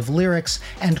sex-positive lyrics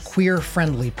and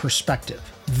queer-friendly perspective.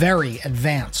 Very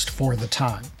advanced for the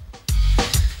time.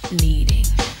 Needing,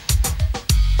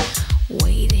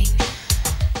 waiting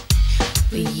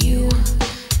for you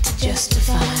to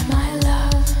justify my love.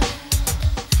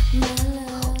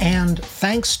 And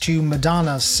thanks to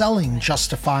Madonna selling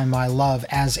Justify My Love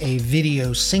as a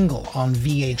video single on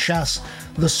VHS,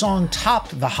 the song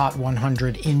topped the Hot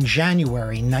 100 in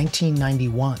January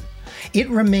 1991. It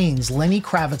remains Lenny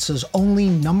Kravitz's only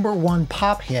 #1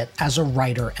 pop hit as a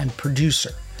writer and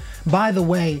producer. By the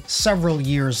way, several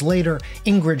years later,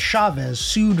 Ingrid Chavez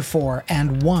sued for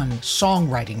and won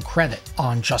songwriting credit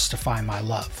on Justify My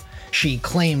Love. She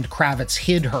claimed Kravitz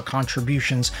hid her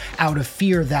contributions out of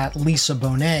fear that Lisa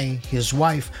Bonet, his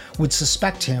wife, would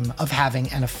suspect him of having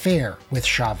an affair with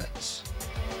Chavez.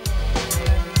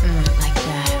 Like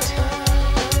that.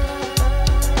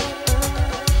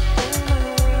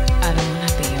 I don't want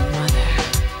to be your mother.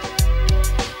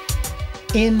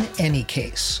 In any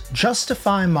case,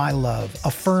 Justify My Love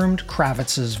affirmed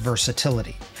Kravitz's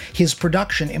versatility. His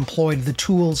production employed the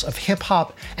tools of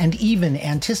hip-hop and even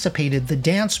anticipated the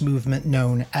dance movement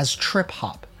known as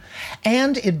trip-hop.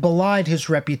 And it belied his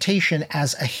reputation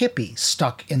as a hippie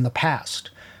stuck in the past,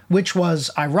 which was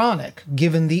ironic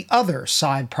given the other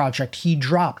side project he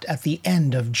dropped at the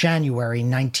end of January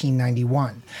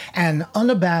 1991, an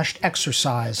unabashed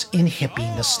exercise in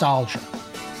hippie nostalgia.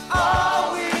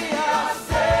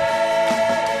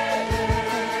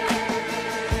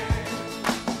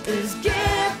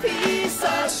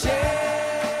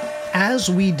 As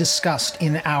we discussed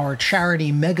in our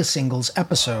charity mega singles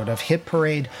episode of Hit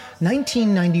Parade,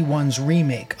 1991's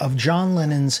remake of John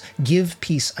Lennon's Give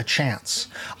Peace a Chance,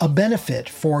 a benefit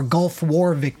for Gulf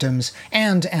War victims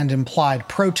and an implied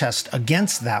protest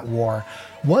against that war,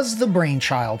 was the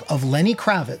brainchild of Lenny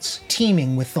Kravitz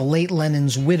teaming with the late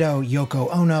Lennon's widow Yoko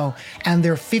Ono and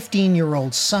their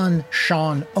 15-year-old son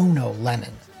Sean Ono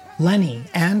Lennon. Lenny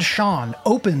and Sean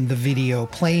opened the video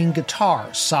playing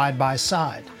guitar side by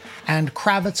side, and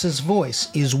Kravitz's voice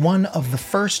is one of the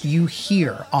first you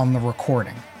hear on the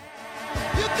recording.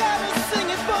 You gotta sing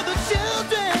it for the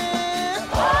children.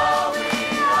 Oh,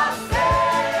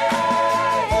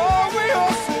 we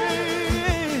all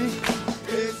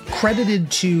sing.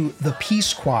 Credited to the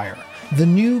Peace Choir, the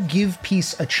new Give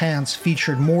Peace a Chance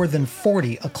featured more than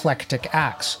 40 eclectic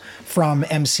acts, from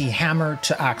MC Hammer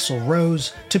to Axl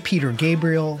Rose, to Peter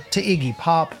Gabriel, to Iggy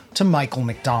Pop, to Michael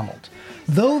McDonald.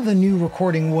 Though the new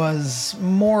recording was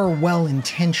more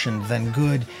well-intentioned than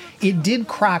good, it did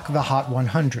crack the Hot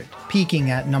 100,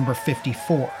 peaking at number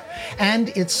 54, and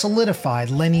it solidified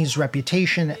Lenny's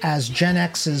reputation as Gen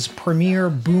X's premier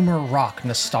boomer rock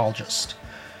nostalgist.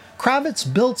 Kravitz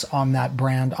built on that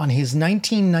brand on his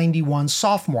 1991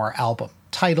 sophomore album,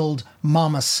 titled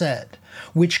Mama Said,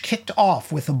 which kicked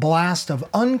off with a blast of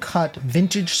uncut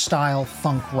vintage-style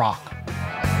funk rock.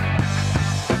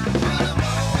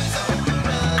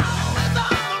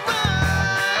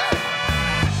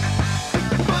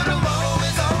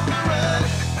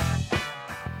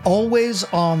 Always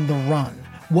on the Run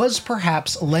was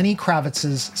perhaps Lenny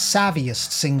Kravitz's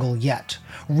savviest single yet,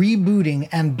 rebooting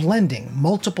and blending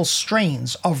multiple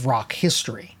strains of rock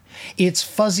history. Its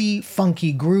fuzzy,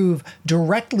 funky groove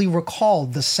directly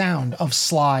recalled the sound of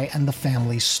Sly and the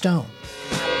Family Stone.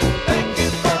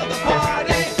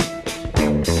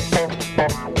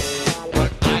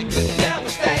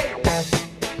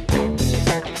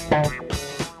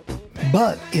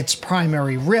 But its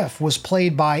primary riff was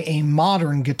played by a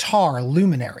modern guitar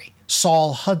luminary,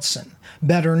 Saul Hudson,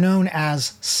 better known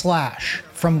as Slash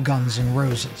from Guns N'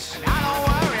 Roses.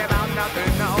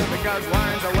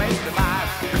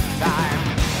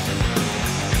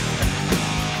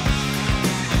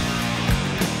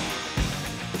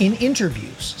 In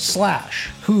interviews, Slash,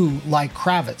 who, like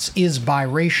Kravitz, is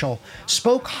biracial,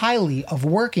 spoke highly of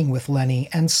working with Lenny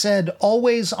and said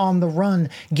Always on the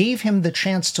Run gave him the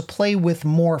chance to play with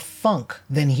more funk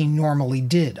than he normally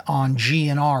did on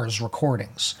G&R's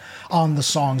recordings. On the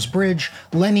song's bridge,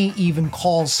 Lenny even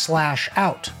calls Slash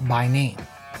out by name.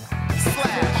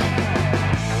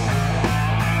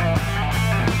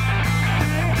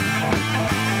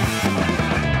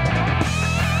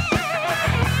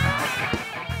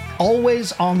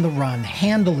 Always on the Run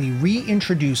handily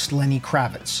reintroduced Lenny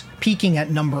Kravitz, peaking at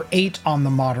number 8 on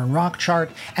the Modern Rock chart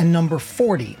and number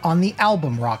 40 on the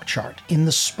Album Rock chart in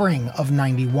the spring of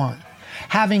 '91.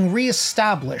 Having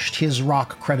re-established his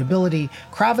rock credibility,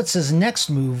 Kravitz's next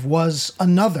move was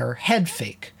another head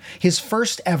fake, his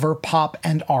first ever pop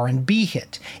and R&B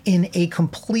hit in a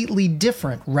completely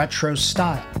different retro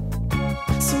style.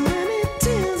 So many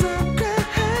tears I've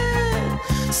cried,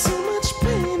 so much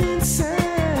pain inside,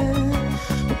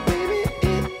 but baby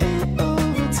it ain't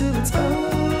over till it's over.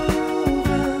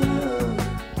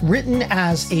 Written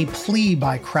as a plea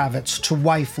by Kravitz to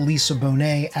wife Lisa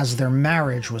Bonet as their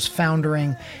marriage was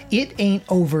foundering, It Ain't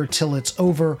Over Till It's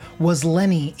Over was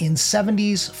Lenny in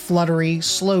 70s fluttery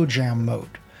slow jam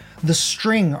mode. The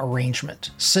string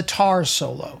arrangement, sitar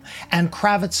solo, and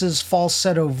Kravitz's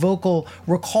falsetto vocal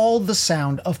recalled the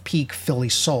sound of peak Philly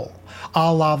soul,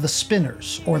 a la the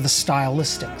Spinners or the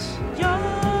Stylistics. You're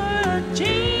a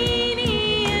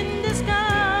genie in the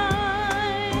sky,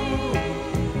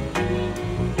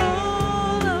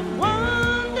 full of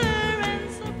wonder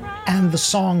and surprise. And the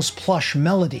song's plush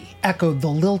melody echoed the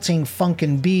lilting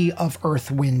funkin' bee of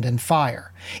Earth, Wind, and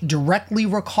Fire, directly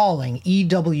recalling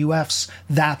EWF's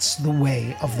That's the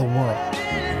Way of the World.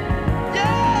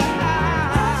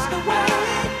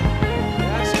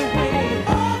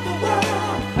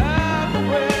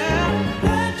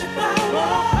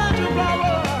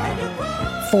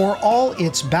 For all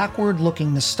its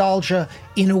backward-looking nostalgia,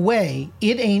 in a way,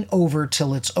 It Ain't Over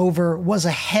Till It's Over was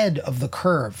ahead of the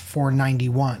curve for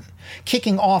 91,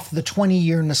 kicking off the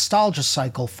 20-year nostalgia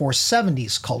cycle for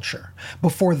 70s culture,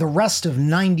 before the rest of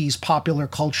 90s popular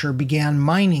culture began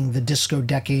mining the disco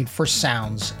decade for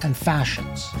sounds and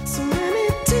fashions. So many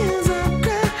tears I've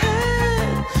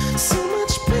cried, so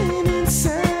much pain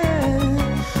inside,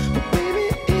 but baby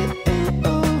it ain't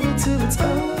over till it's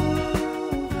over.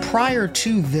 Prior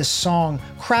to this song,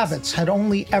 Kravitz had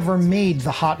only ever made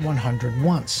the Hot 100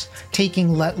 once,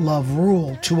 taking Let Love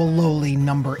Rule to a lowly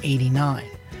number 89.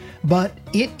 But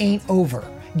It Ain't Over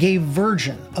gave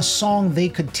Virgin a song they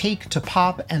could take to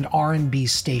pop and R&B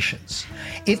stations.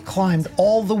 It climbed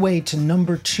all the way to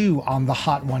number 2 on the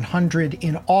Hot 100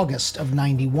 in August of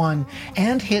 91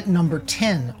 and hit number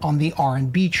 10 on the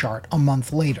R&B chart a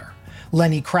month later.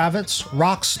 Lenny Kravitz,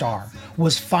 rock star,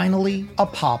 was finally a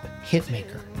pop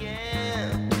hitmaker.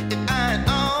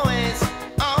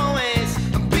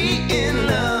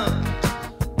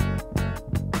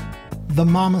 The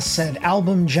Mama Said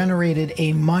album generated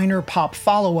a minor pop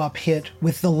follow-up hit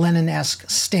with the Lennon-esque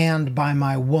Stand By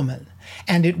My Woman,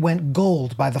 and it went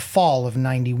gold by the fall of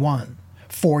 91.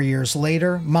 4 years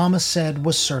later, Mama Said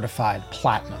was certified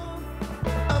platinum.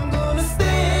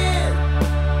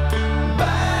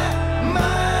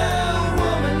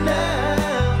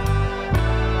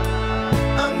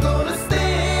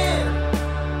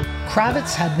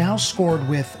 Kravitz had now scored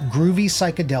with groovy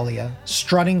psychedelia,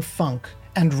 strutting funk,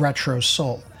 and retro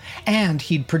soul, and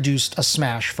he'd produced a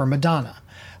smash for Madonna.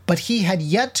 But he had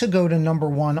yet to go to number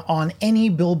 1 on any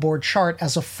Billboard chart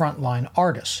as a frontline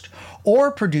artist,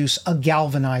 or produce a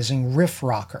galvanizing riff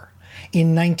rocker.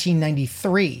 In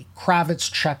 1993, Kravitz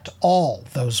checked all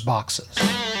those boxes.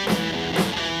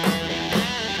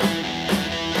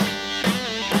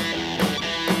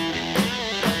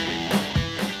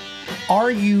 Are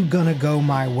You Gonna Go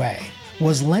My Way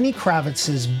was Lenny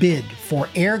Kravitz's bid for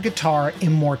air guitar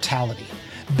immortality,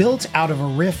 built out of a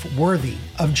riff worthy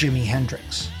of Jimi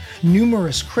Hendrix.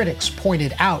 Numerous critics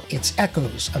pointed out its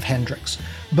echoes of Hendrix,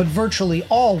 but virtually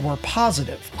all were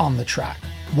positive on the track.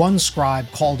 One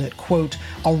scribe called it, quote,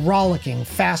 a rollicking,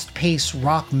 fast-paced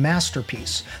rock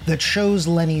masterpiece that shows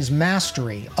Lenny's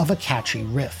mastery of a catchy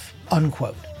riff,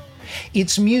 unquote.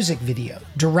 Its music video,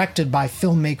 directed by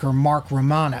filmmaker Mark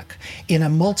Romanek, in a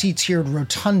multi-tiered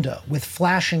rotunda with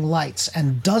flashing lights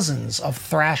and dozens of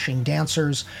thrashing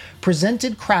dancers,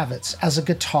 presented Kravitz as a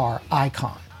guitar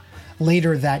icon.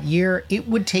 Later that year, it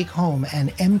would take home an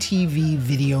MTV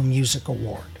Video Music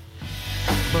Award.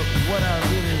 But what I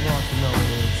really want to know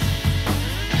is,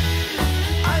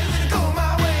 are you gonna go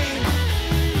my way?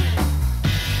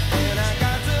 And I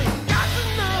got to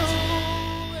know.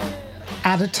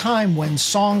 At a time when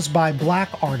songs by black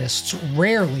artists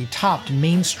rarely topped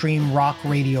mainstream rock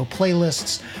radio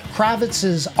playlists,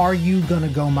 Kravitz's Are You Gonna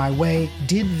Go My Way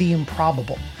did the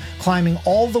improbable, climbing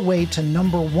all the way to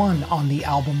number 1 on the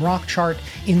album rock chart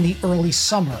in the early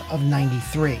summer of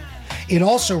 '93. It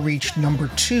also reached number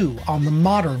 2 on the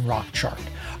modern rock chart,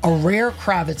 a rare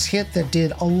Kravitz hit that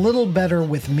did a little better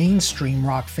with mainstream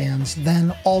rock fans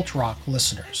than alt-rock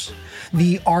listeners.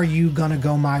 The Are You Gonna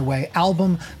Go My Way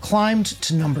album climbed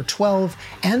to number 12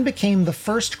 and became the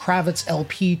first Kravitz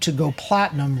LP to go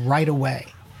platinum right away.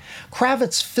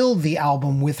 Kravitz filled the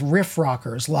album with riff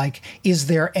rockers like Is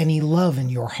There Any Love in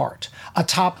Your Heart, a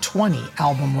top 20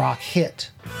 album rock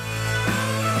hit.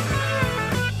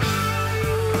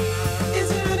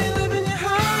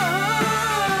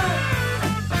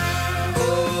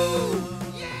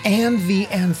 and the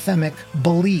anthemic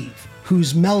Believe,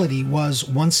 whose melody was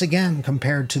once again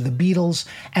compared to the Beatles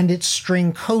and its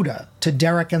string coda to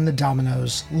Derek and the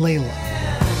Dominoes' Layla.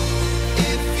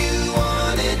 If you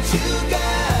want it, you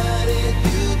got it.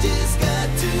 You just got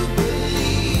to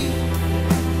believe.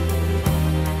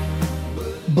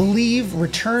 Believe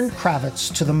returned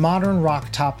Kravitz to the modern rock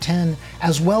top 10,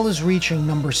 as well as reaching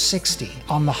number 60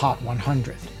 on the Hot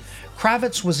 100.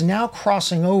 Kravitz was now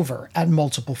crossing over at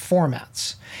multiple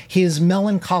formats. His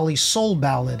melancholy soul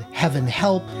ballad, Heaven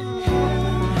Help,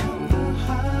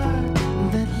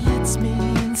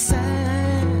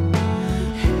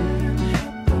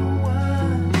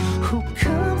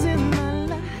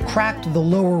 cracked the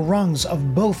lower rungs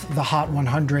of both the Hot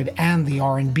 100 and the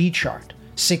R&B chart.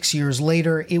 6 years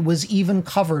later, it was even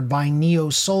covered by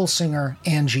neo-soul singer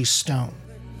Angie Stone.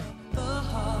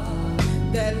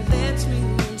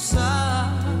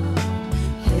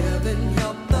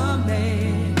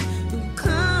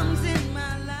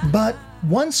 But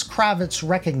once Kravitz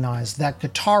recognized that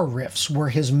guitar riffs were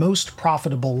his most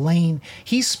profitable lane,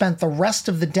 he spent the rest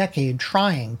of the decade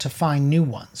trying to find new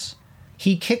ones.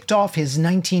 He kicked off his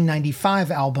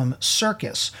 1995 album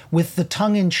Circus with the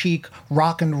tongue-in-cheek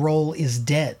Rock and Roll is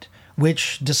Dead,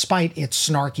 which, despite its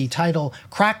snarky title,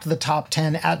 cracked the top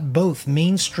 10 at both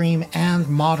mainstream and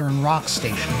modern rock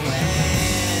stations.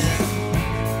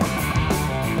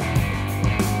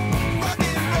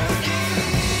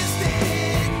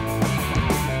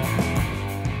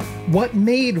 What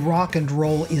made Rock and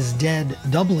Roll is Dead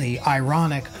doubly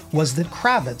ironic was that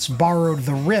Kravitz borrowed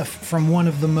the riff from one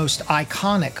of the most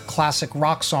iconic classic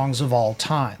rock songs of all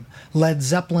time, Led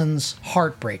Zeppelin's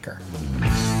Heartbreaker.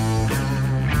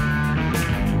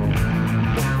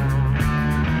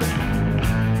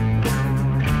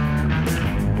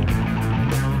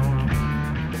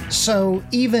 So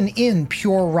even in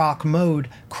pure rock mode,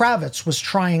 Kravitz was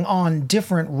trying on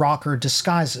different rocker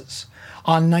disguises.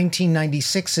 On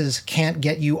 1996's Can't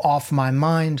Get You Off My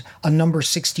Mind, a number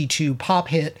 62 pop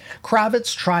hit,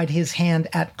 Kravitz tried his hand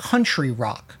at country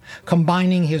rock,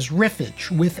 combining his riffage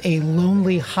with a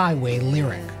Lonely Highway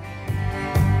lyric.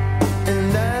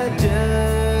 And I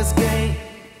just can't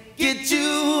get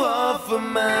you off of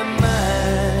my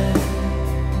mind.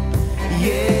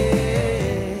 Yeah.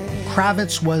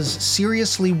 Kravitz was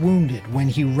seriously wounded when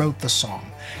he wrote the song,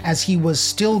 as he was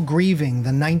still grieving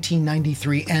the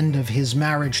 1993 end of his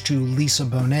marriage to Lisa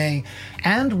Bonet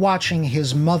and watching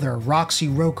his mother, Roxy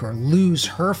Roker, lose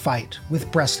her fight with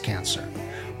breast cancer.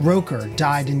 Roker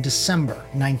died in December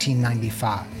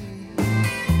 1995.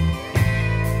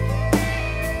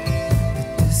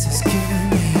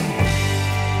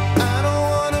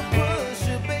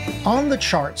 On the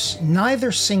charts,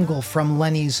 neither single from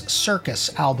Lenny's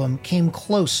Circus album came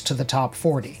close to the top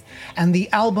 40, and the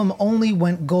album only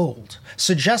went gold,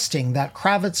 suggesting that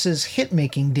Kravitz's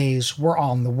hit-making days were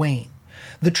on the wane.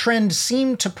 The trend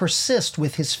seemed to persist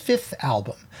with his fifth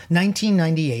album,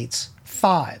 1998's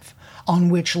Five, on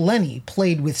which Lenny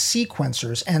played with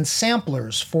sequencers and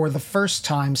samplers for the first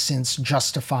time since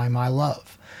Justify My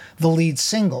Love. The lead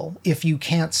single, If You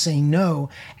Can't Say No,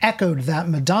 echoed that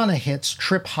Madonna hit's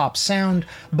trip-hop sound,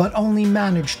 but only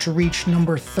managed to reach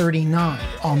number 39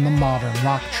 on the modern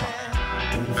rock chart.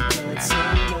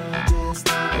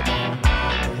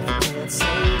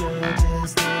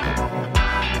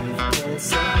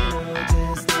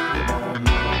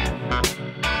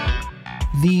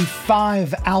 The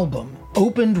Five album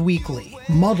opened weekly,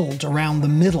 muddled around the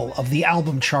middle of the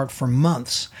album chart for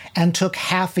months, and took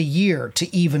half a year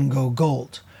to even go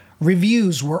gold.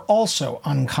 Reviews were also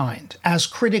unkind, as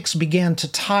critics began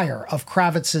to tire of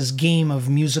Kravitz's game of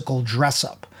musical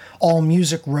dress-up.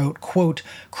 AllMusic wrote, quote,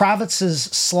 Kravitz's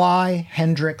Sly,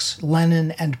 Hendrix,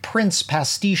 Lennon, and Prince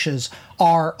pastiches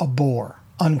are a bore,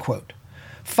 unquote.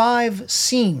 Five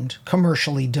seemed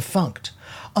commercially defunct,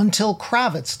 until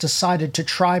Kravitz decided to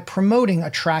try promoting a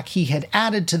track he had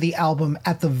added to the album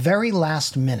at the very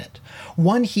last minute,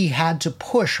 one he had to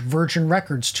push Virgin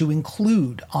Records to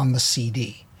include on the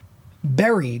CD.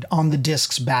 Buried on the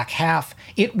disc's back half,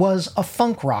 it was a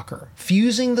funk rocker,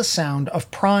 fusing the sound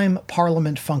of prime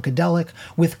Parliament Funkadelic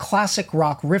with classic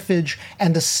rock riffage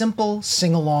and a simple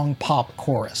sing-along pop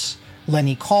chorus.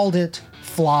 Lenny called it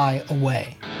Fly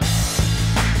Away.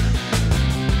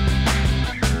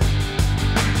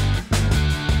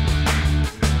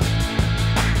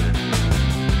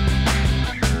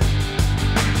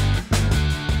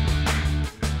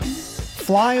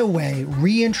 Fly Away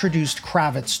reintroduced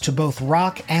Kravitz to both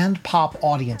rock and pop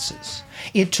audiences.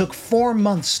 It took 4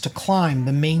 months to climb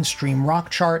the mainstream rock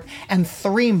chart and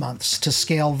 3 months to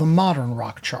scale the modern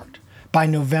rock chart. By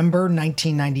November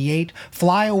 1998,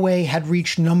 Fly Away had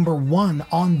reached number 1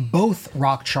 on both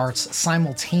rock charts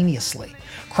simultaneously,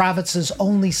 Kravitz's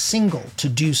only single to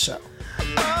do so.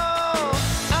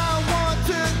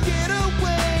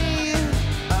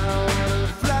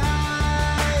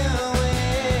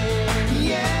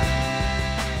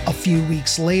 A few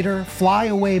weeks later, Fly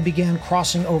Away began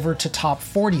crossing over to top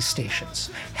 40 stations,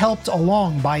 helped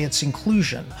along by its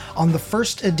inclusion on the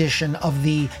first edition of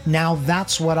the Now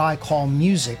That's What I Call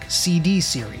Music CD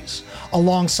series,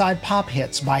 alongside pop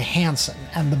hits by Hanson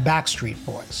and the Backstreet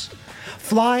Boys.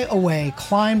 Fly Away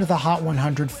climbed the Hot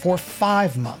 100 for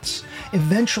 5 months,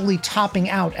 eventually topping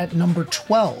out at number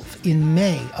 12 in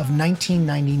May of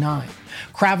 1999.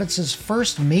 Kravitz's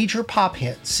first major pop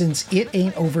hit since It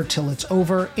Ain't Over Till It's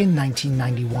Over in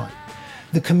 1991.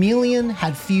 The chameleon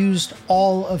had fused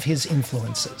all of his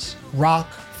influences, rock,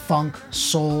 funk,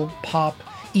 soul, pop,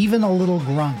 even a little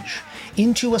grunge,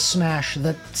 into a smash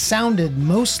that sounded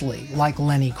mostly like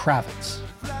Lenny Kravitz.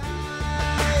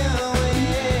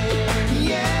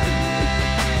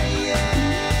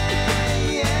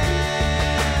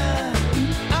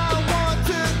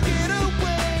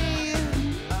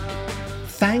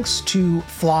 Thanks to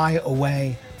Fly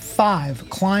Away, Five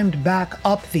climbed back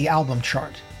up the album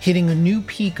chart, hitting a new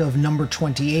peak of number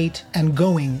 28 and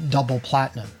going double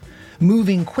platinum.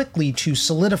 Moving quickly to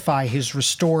solidify his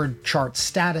restored chart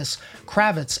status,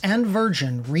 Kravitz and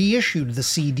Virgin reissued the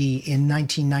CD in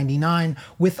 1999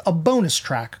 with a bonus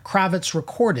track Kravitz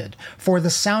recorded for the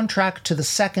soundtrack to the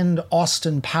second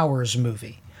Austin Powers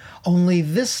movie. Only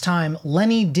this time,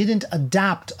 Lenny didn't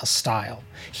adapt a style.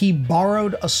 He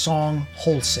borrowed a song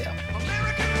wholesale.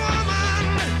 American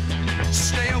woman,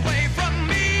 stay away from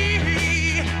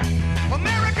me.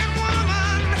 American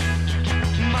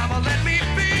woman, mama, let me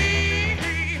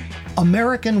be.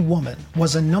 American Woman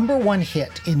was a number 1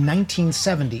 hit in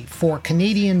 1970 for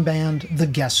Canadian band The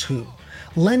Guess Who.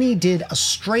 Lenny did a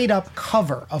straight-up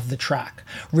cover of the track,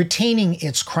 retaining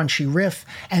its crunchy riff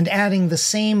and adding the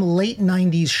same late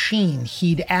 90s sheen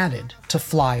he'd added to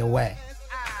Fly Away.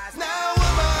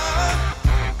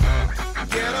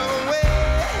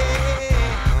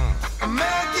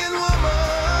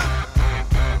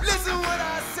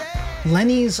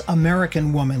 Lenny's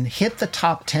American Woman hit the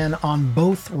top 10 on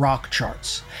both rock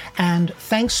charts, and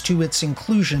thanks to its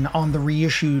inclusion on the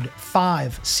reissued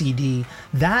 5 CD,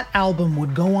 that album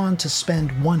would go on to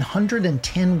spend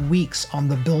 110 weeks on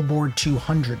the Billboard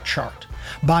 200 chart,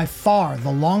 by far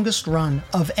the longest run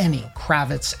of any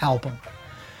Kravitz album.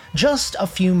 Just a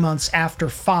few months after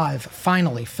 5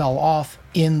 finally fell off,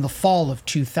 in the fall of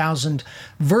 2000,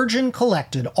 Virgin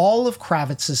collected all of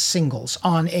Kravitz's singles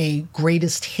on a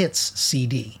Greatest Hits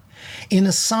CD. In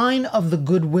a sign of the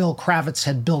goodwill Kravitz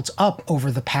had built up over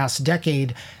the past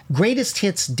decade, Greatest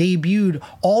Hits debuted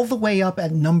all the way up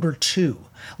at number 2,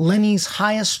 Lenny's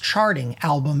highest charting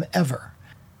album ever.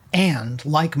 And,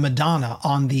 like Madonna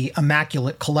on the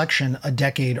Immaculate Collection a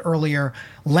decade earlier,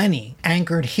 Lenny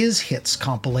anchored his hits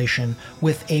compilation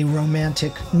with a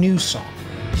romantic new song.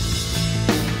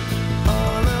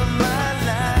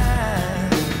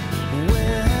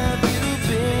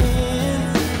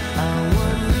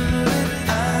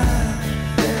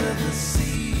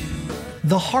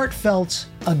 The Heartfelt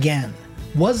Again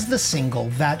was the single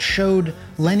that showed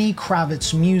Lenny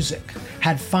Kravitz's music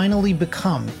had finally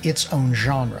become its own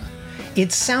genre.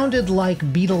 It sounded like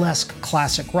Beatlesque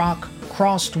classic rock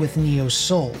crossed with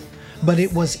neo-soul, but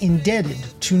it was indebted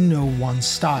to no one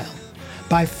style.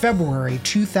 By February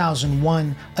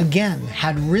 2001, Again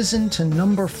had risen to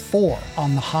number 4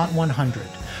 on the Hot 100,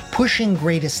 pushing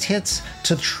Greatest Hits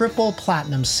to triple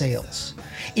platinum sales.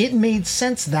 It made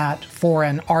sense that, for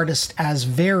an artist as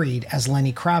varied as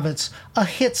Lenny Kravitz, a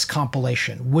hits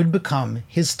compilation would become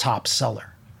his top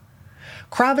seller.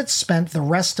 Kravitz spent the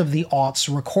rest of the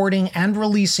aughts recording and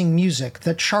releasing music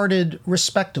that charted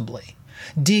respectably.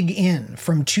 Dig In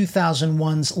from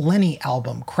 2001's Lenny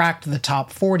album cracked the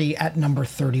top 40 at number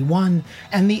 31,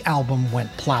 and the album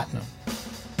went platinum.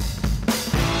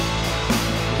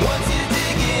 Once you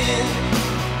dig in,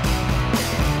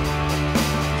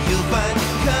 you'll find it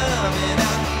coming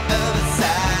out the other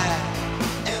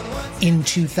side. In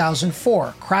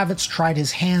 2004, Kravitz tried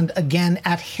his hand again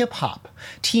at hip-hop,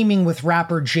 teaming with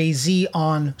rapper Jay-Z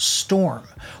on Storm,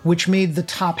 which made the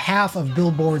top half of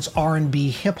Billboard's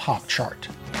R&B hip-hop chart.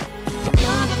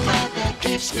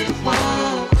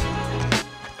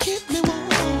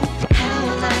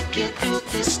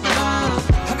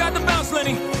 I got the bounce,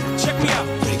 Lenny. Check me out.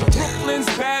 Brooklyn's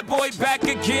bad boy back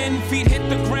again. Feet hit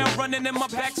the ground, running and my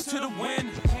back's to the wind.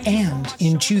 And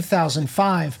in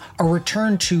 2005, a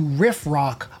return to riff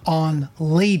rock on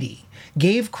Lady,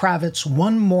 gave Kravitz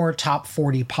one more top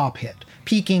 40 pop hit,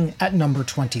 peaking at number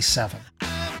 27.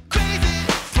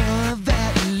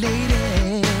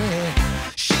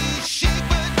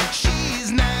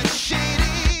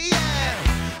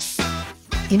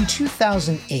 In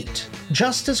 2008,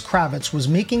 just as Kravitz was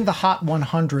making the Hot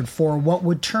 100 for what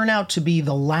would turn out to be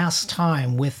the last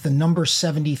time with the number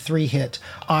 73 hit,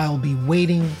 I'll Be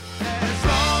Waiting,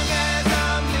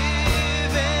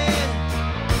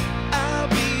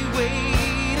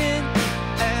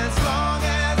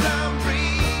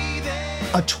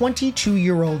 a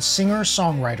 22-year-old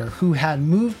singer-songwriter who had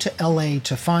moved to LA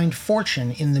to find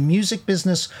fortune in the music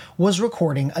business was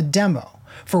recording a demo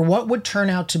for what would turn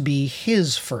out to be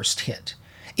his first hit.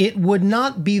 It would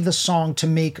not be the song to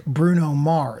make Bruno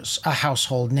Mars a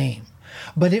household name,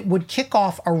 but it would kick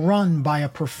off a run by a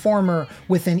performer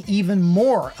with an even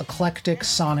more eclectic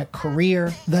sonic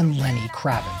career than Lenny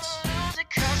Kravitz.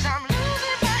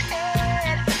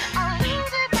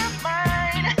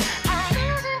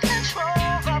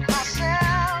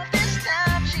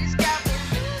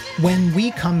 When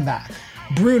we come back,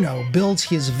 Bruno builds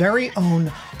his very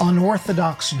own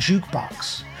unorthodox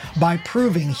jukebox by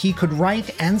proving he could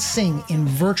write and sing in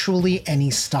virtually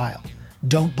any style.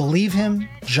 Don't believe him?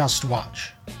 Just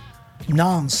watch.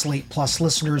 Non-Slate Plus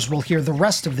listeners will hear the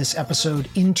rest of this episode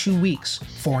in 2 weeks.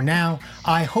 For now,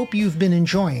 I hope you've been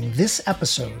enjoying this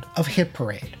episode of Hit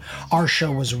Parade. Our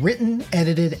show was written,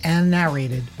 edited, and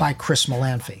narrated by Chris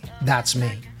Molanphy. That's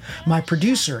me. My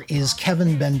producer is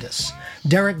Kevin Bendis.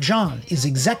 Derek John is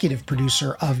executive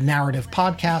producer of Narrative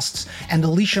Podcasts, and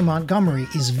Alicia Montgomery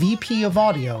is VP of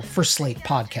Audio for Slate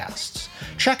Podcasts.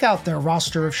 Check out their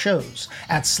roster of shows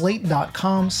at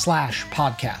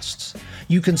slate.com/podcasts.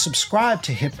 You can subscribe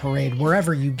to Hit Parade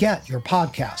wherever you get your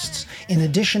podcasts, in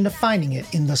addition to finding it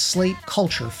in the Slate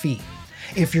Culture feed.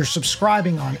 If you're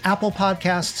subscribing on Apple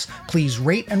Podcasts, please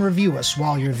rate and review us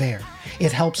while you're there.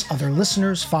 It helps other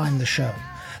listeners find the show.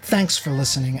 Thanks for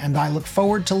listening, and I look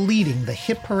forward to leading the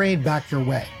Hit Parade back your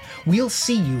way. We'll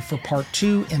see you for part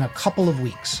 2 in a couple of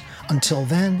weeks. Until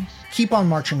then, keep on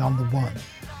marching on the one.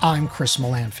 I'm Chris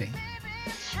Molanphy.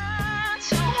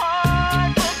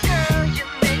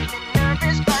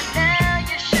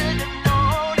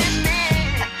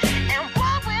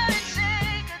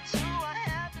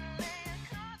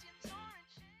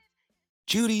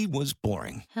 Judy was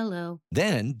boring. Hello.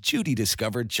 Then Judy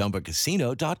discovered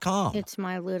ChumbaCasino.com. It's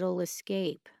my little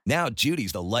escape. Now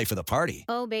Judy's the life of the party.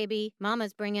 Oh, baby,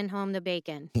 mama's bringing home the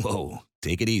bacon. Whoa,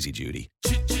 take it easy, Judy.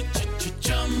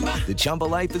 The Chumba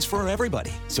life is for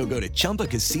everybody. So go to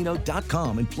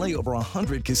ChumbaCasino.com and play over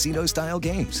 100 casino-style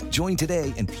games. Join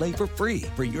today and play for free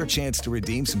for your chance to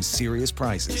redeem some serious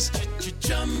prizes.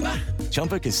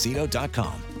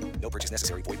 ChumbaCasino.com. No purchase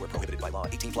necessary. Void where prohibited by law.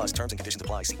 18+ terms and conditions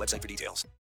apply. See website for details.